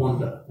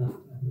wonder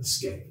and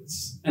escape.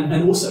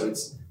 And also,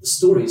 the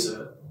stories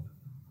are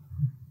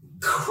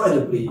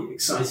incredibly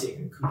exciting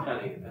and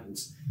compelling, and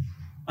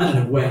I don't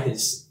know where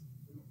his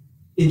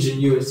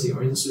ingenuity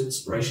or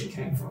inspiration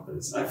came from,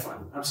 but I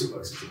find absolute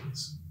works of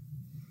genius.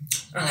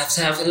 I'll have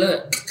to have a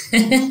look.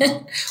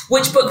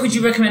 Which book would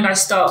you recommend I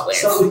start with?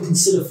 Start with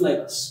Consider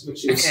Phlebas,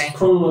 which is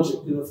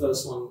chronologically the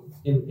first one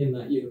in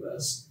that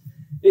universe.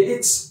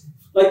 It's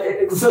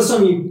like the first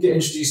time you get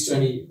introduced to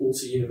any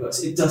Alter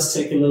universe, it does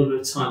take a little bit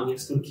of time. You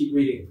just got to keep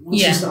reading.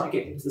 Once you start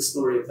getting into the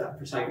story of that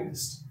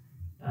protagonist,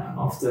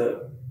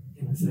 after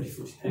 30,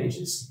 40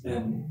 pages,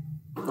 then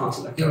you can't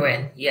let go. You're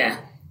in, yeah.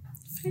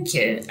 Thank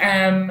you.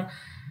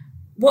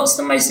 What's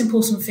the most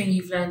important thing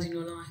you've learned in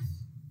your life?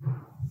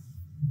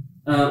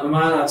 Am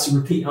I allowed to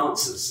repeat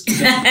answers?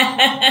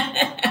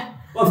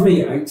 Well, for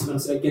me, to be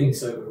honest, getting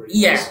sober really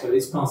is, but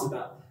it's part of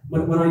that.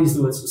 When I use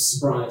the word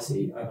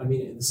sobriety, I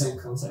mean it in the same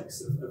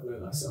context of know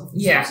thyself.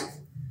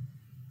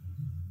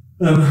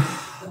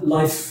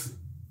 Life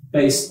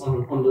based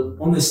on the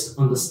honest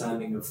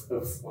understanding of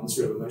one's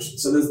real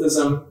emotions. So there's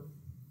a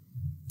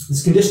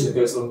condition that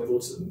goes along with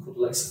autism called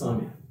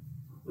alexithymia,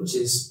 which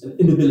is an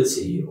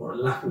inability or a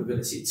lack of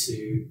ability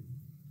to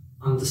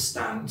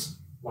understand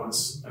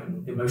one's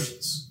own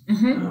emotions.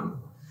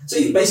 So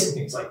you basic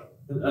things like,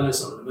 I know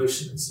it's not an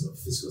emotion, it's sort of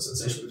physical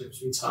sensation, but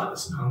between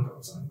tiredness and hunger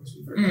or something, which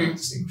would be very hard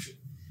to distinguish.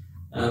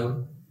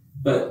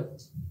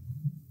 But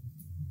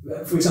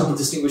for example,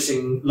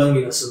 distinguishing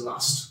loneliness and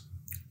lust.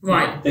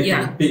 Right, they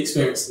can be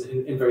experienced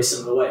in very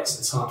similar ways, and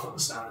it's hard to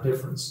understand the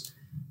difference.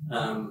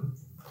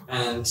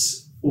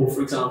 Or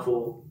for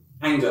example,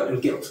 anger and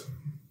guilt.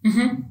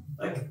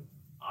 Like,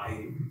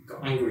 I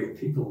got angry at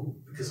people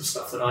because of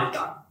stuff that I'd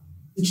done.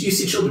 You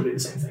see children do the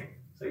same thing.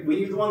 It's like, were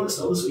you the one that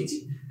stole the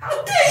sweetie?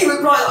 How dare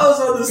you! Right, I was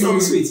the one that stole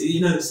the sweetie.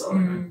 You know the story,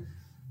 right?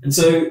 And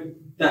so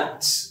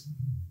that's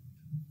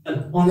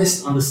an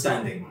honest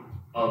understanding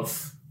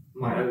of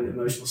my own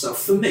emotional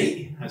self, for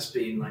me, has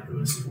been like the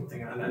most important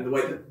thing. And the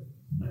way that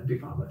a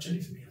big part of that journey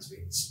for me has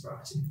been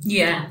sobriety.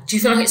 Yeah. Do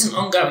you feel like it's an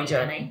ongoing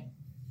journey?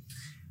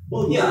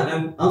 Well, yeah,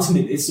 and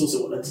ultimately it's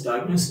also what led to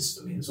diagnosis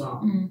for me as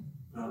well.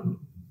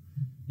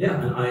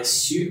 And I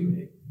assume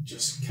it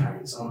just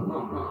carries on and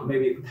on and on.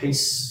 Maybe the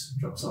pace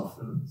drops off,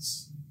 and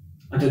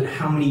I don't know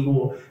how many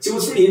more. See,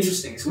 what's really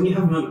interesting is when you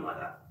have a moment like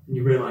that and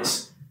you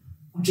realise,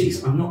 oh,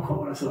 geez, I'm not quite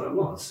what I thought I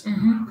was.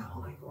 I'm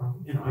alcoholic, or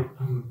I'm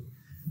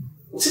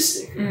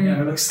autistic,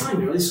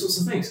 alexithymia, these sorts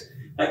of things.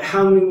 Like,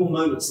 how many more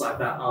moments like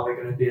that are there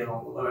going to be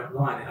along the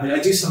line? I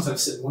do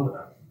sometimes sit and wonder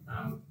that.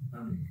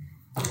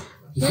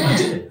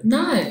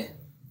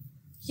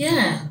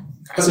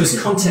 But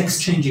those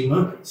context-changing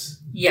moments.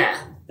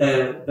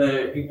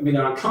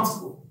 They're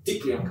uncomfortable,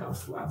 deeply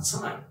uncomfortable at the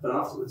time, but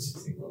afterwards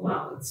you think, well,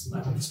 wow,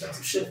 my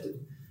perspective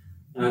shifted.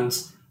 And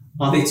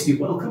are they to be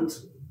welcomed?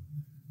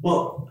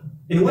 Well,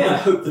 in a way, I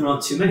hope there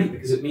aren't too many,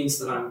 because it means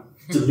that I'm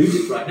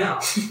deluded right now,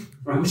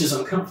 right, which is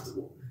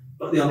uncomfortable.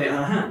 But on the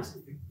other hand,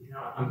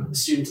 I'm a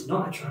student of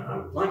knowledge, and I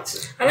would like to.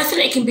 And I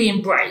think they can be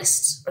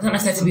embraced. I don't know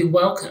if they have to be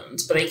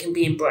welcomed, but they can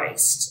be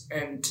embraced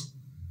and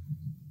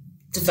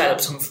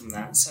developed on from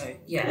that. So,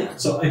 yeah.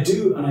 So I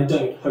do and I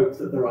don't hope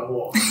that there are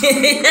more.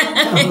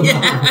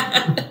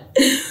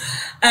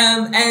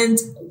 And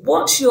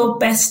what's your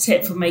best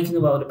tip for making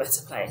the world a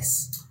better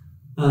place?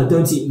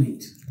 Don't eat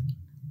meat.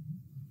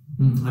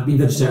 I've been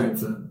vegetarian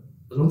for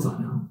a long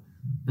time now.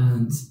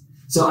 And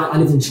so I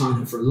lived in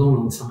China for a long,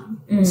 long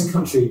time. It's a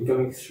country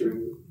going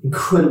through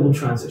incredible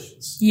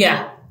transitions.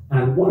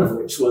 And one of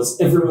which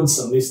was everyone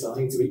suddenly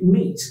starting to eat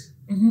meat.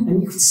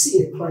 And you could see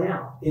it play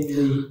out in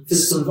the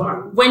physical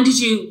environment. When did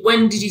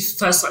you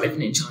first start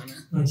living in China?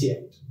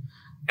 98.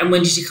 And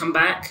when did you come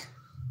back?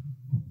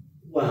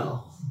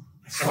 Well,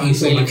 I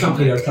sold my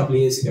company a couple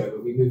of years ago,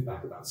 but we moved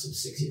back about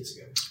 6 years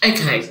ago.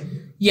 Okay.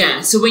 Yeah.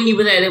 So when you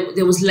were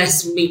there was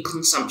less meat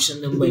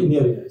consumption than when... In the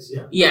early days,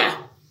 Yeah.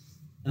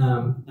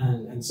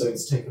 And so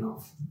it's taken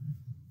off.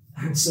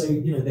 And so,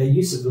 their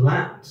use of the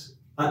land,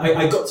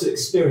 I got to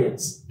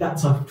experience that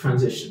type of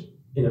transition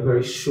in a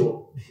very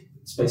short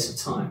space of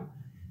time.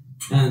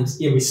 And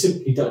we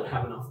simply don't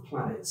have enough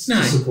planets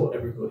to support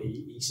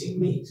everybody eating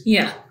meat.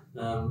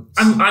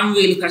 I'm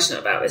really passionate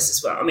about this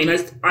as well. I mean,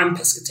 I'm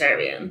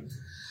pescatarian,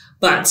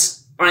 but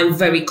I'm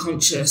very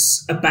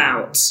conscious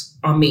about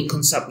our meat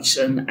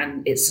consumption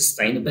and its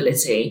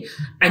sustainability,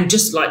 and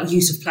just like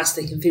use of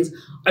plastic and things.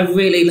 I've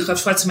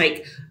tried to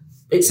make,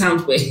 it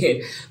sounds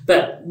weird,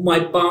 but my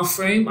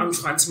bathroom, I'm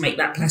trying to make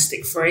that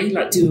plastic free,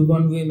 like do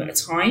one room at a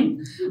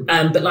time.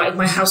 But like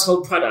my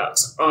household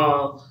products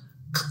are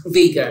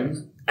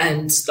vegan,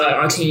 and like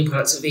our cleaning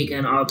products are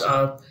vegan, our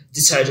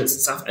detergents and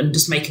stuff, and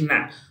just making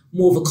that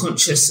more of a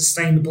conscious,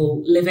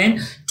 sustainable living.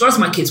 Drives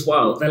my kids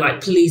wild. They're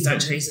like, please don't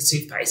change the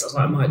toothpaste. I was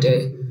like, I might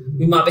do.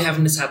 We might be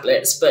having the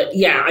tablets. But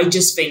yeah, I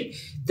just think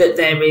that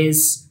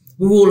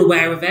we're all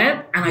aware of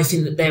it. And I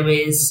think that there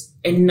is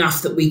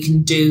enough that we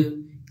can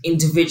do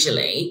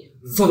individually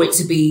for it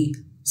to be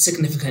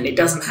significant. It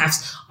doesn't have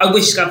to, I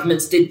wish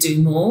governments did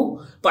do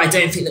more, but I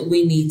don't think that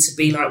we need to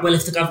be like, well,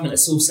 if the government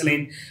is all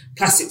selling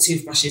plastic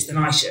toothbrushes, then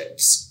I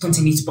should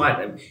continue to buy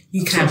them.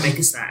 You can make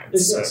a stand.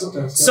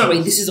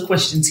 Sorry, this is a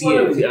question to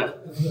you.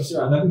 That's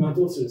right. My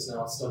daughter is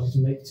now starting to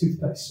make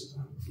toothpaste.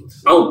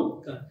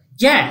 Oh,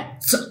 yeah.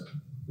 So,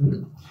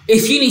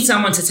 if you need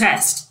someone to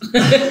test.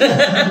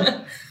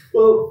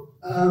 Well,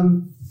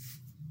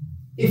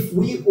 if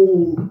we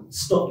all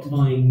stopped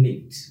buying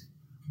meat,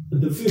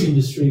 the food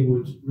industry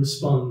would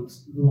respond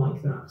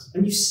like that.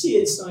 And you see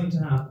it starting to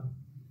happen.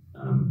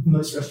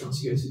 Most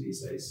restaurants you go to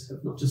these days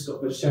have not just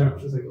got vegetarian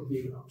options, they've got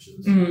vegan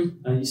options.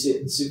 And you see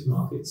it in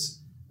supermarkets.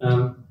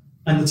 And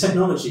the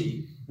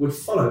technology would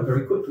follow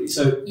very quickly.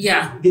 So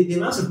the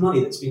amount of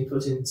money that's been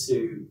put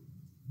into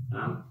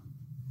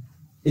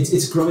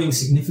it's growing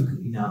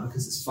significantly now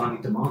because there's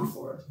finally demand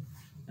for it.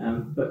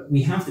 But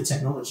we have the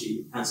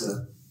technology as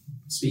a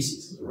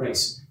species, as a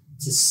race,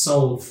 to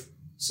solve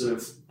sort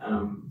of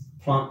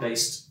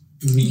plant-based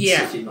meats,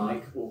 if you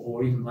like,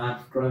 or even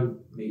lab-grown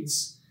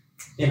meats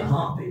in a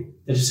heartbeat.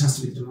 There just has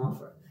to be the demand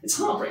for it. It's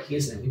heartbreaking,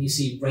 isn't it, when you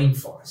see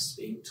rainforests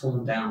being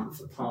torn down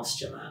for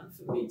pasture land,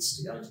 for meats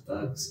to go into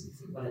burgers and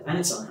everything, and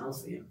it's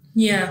unhealthy.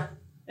 Yeah,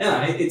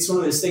 it's one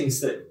of those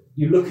things that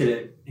you look at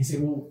it and you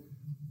think, well,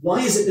 why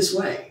is it this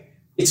way?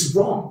 It's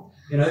wrong.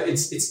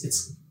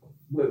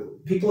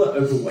 People are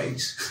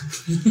overweight,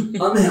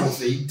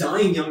 unhealthy,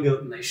 dying younger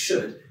than they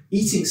should,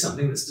 eating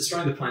something that's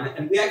destroying the planet,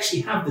 and we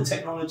actually have the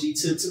technology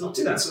to not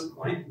do that. So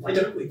why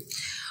don't we?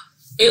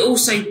 It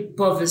also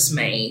bothers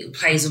me,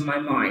 plays on my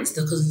mind,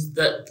 because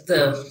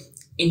the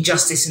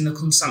injustice in the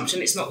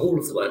consumption. It's not all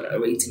of the world that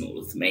are eating all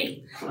of the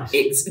meat. Right. Do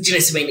you know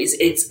what I mean?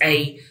 It's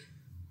a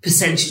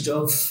percentage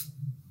of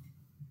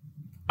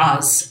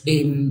us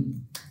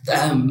in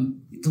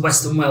the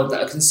Western world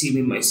that are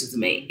consuming most of the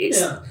meat.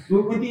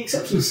 With the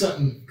exception of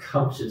certain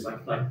cultures like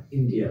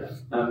India,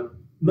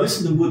 most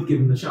of them would give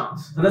them the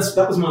chance, and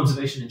that was my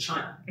observation in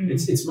China.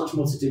 It's much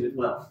more to do with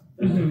wealth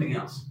than anything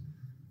else.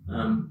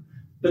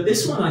 But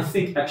this one, I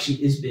think,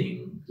 actually is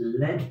being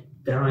led,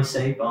 dare I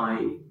say,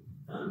 by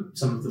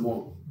some of the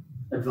more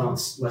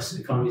advanced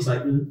Western economies.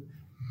 Like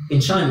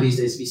in China these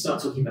days, if you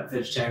start talking about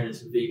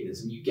vegetarianism and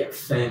veganism, you get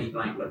fairly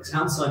blank looks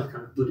outside of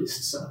kind of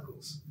Buddhist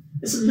circles.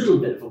 There's a little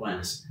bit of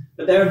awareness,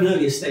 but they're at an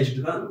earlier stage of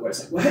development where it's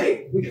like, well,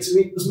 hey, we get to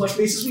eat as much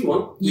meat as we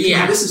want. We can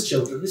have this as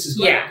children. This is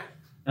great. Yeah.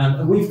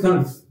 And we've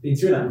kind of been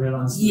through that and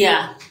realised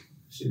that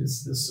actually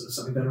there's sort of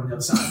something better on the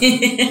other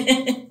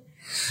side.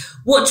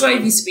 What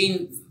drove you to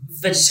being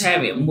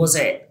vegetarian? Was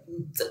it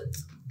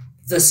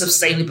the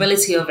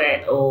sustainability of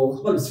it,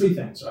 or? Well, there's three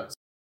things, right?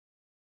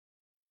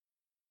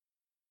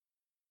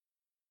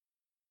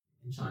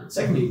 In China.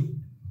 Secondly,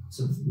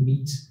 sort of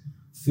meat,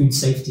 food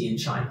safety in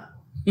China,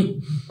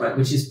 right,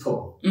 which is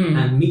poor.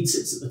 And meat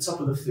sits at the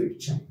top of the food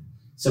chain.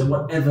 So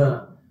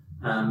whatever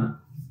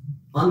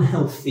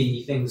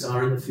unhealthy things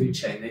are in the food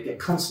chain, they get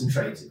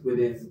concentrated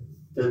within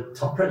the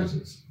top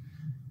predators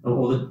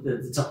or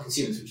the top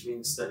consumers, which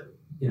means that,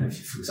 if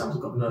you, for example,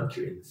 got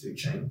mercury in the food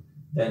chain,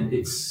 then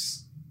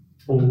it's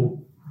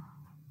all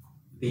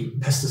the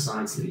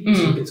pesticides that you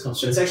use gets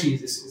concentrated. It's actually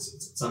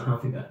it's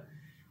unhealthy there.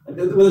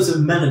 There was a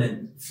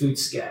melanin food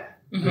scare.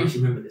 I don't know if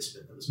you remember this,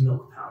 but there was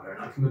milk powder,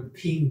 and I can remember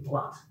peeing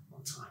blood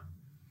one time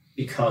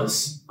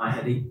because I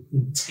had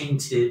eaten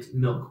tainted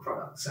milk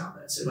products out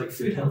there. So, like,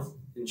 food health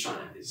in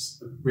China is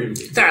a really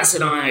big thing. That's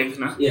an eye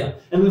opener. Yeah,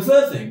 and the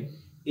third thing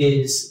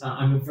is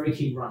I'm a very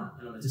keen runner,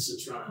 and I'm a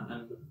distance runner,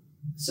 and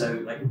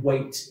so, like,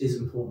 weight is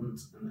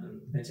important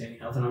and maintaining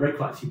health. And I read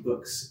quite a few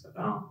books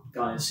about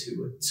guys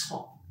who were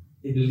top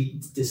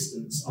elite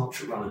distance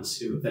ultra runners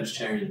who were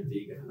vegetarian and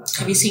vegan. And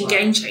have you seen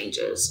Game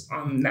Changers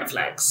on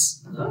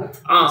Netflix? No.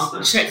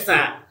 Check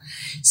that.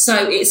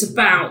 So it's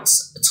about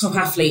top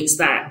athletes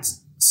that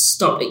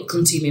stop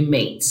consuming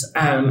meat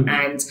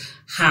and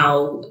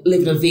how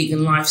living a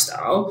vegan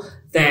lifestyle,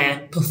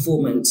 their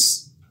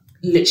performance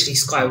literally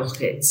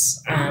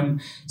skyrockets.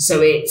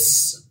 So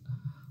it's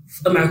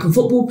American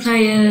football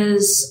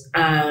players,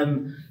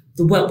 one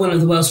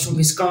of the world's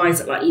strongest guys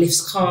that like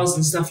lifts cars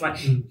and stuff, like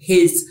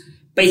his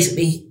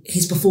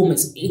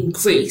performance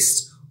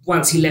increased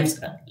once he lived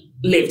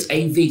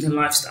a vegan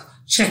lifestyle.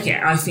 Check it.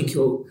 I think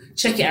you'll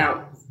check it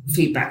out.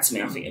 Feedback to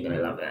me. I think you're going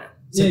to love it.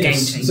 So Game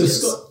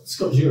Changers. So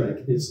Scott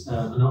Jurek is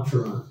an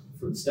ultra runner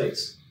from the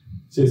States.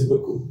 So there's a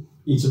book called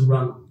Eat and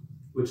Run,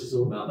 which is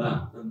all about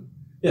that. And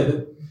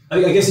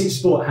I guess each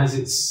sport has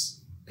its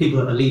people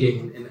that are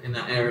leading in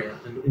that area.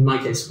 And in my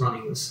case,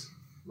 running was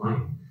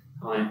how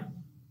I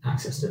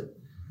accessed it.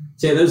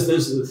 So those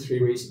are the three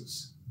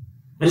reasons.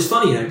 And it's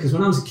funny, because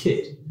when I was a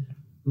kid,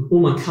 all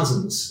my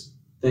cousins,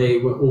 they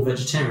were all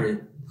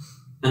vegetarian,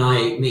 and I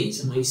ate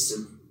meat, and I used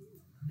to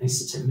take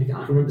the mick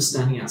out. I remember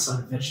standing outside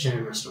a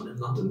vegetarian restaurant in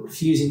London,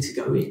 refusing to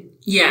go in.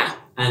 Yeah.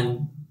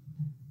 And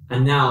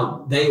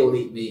now they all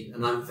eat meat,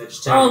 and I'm a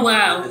vegetarian. Oh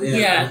wow!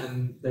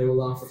 And they all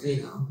laugh at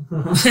me now.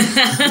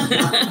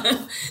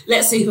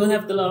 Let's see who'll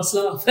have the last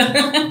laugh.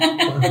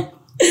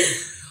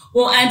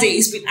 Well, Andy,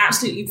 it's been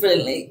absolutely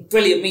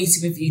brilliant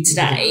meeting with you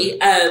today.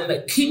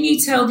 Can you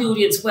tell the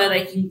audience where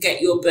they can get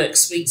your book,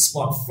 Sweet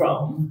Spot,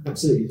 from?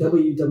 Absolutely.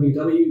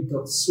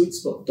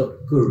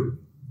 www.sweetspot.guru.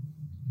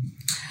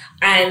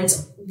 And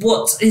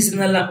what's in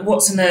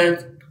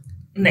the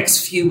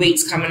next few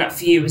weeks coming up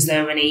for you? Is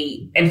there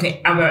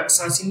anything other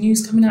exciting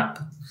news coming up?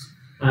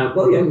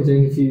 We're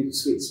doing a few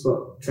Sweet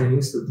Spot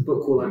trainings. The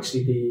book will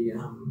actually be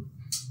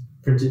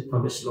printed,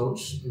 published,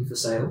 launched, and for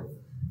sale.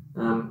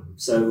 We're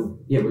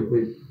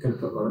going to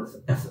put a lot of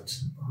effort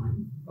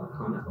behind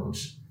that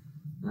launch.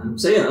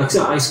 So yeah, like I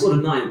said, I scored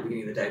a 9 at the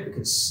beginning of the day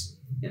because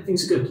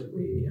things are good.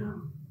 We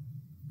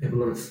have a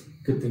lot of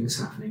good things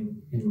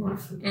happening in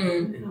life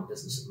and in our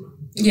business at the moment.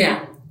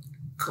 Yeah.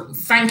 Cool.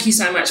 Thank you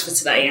so much for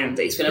today,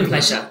 Andy. It's been a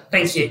pleasure.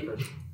 Thank you.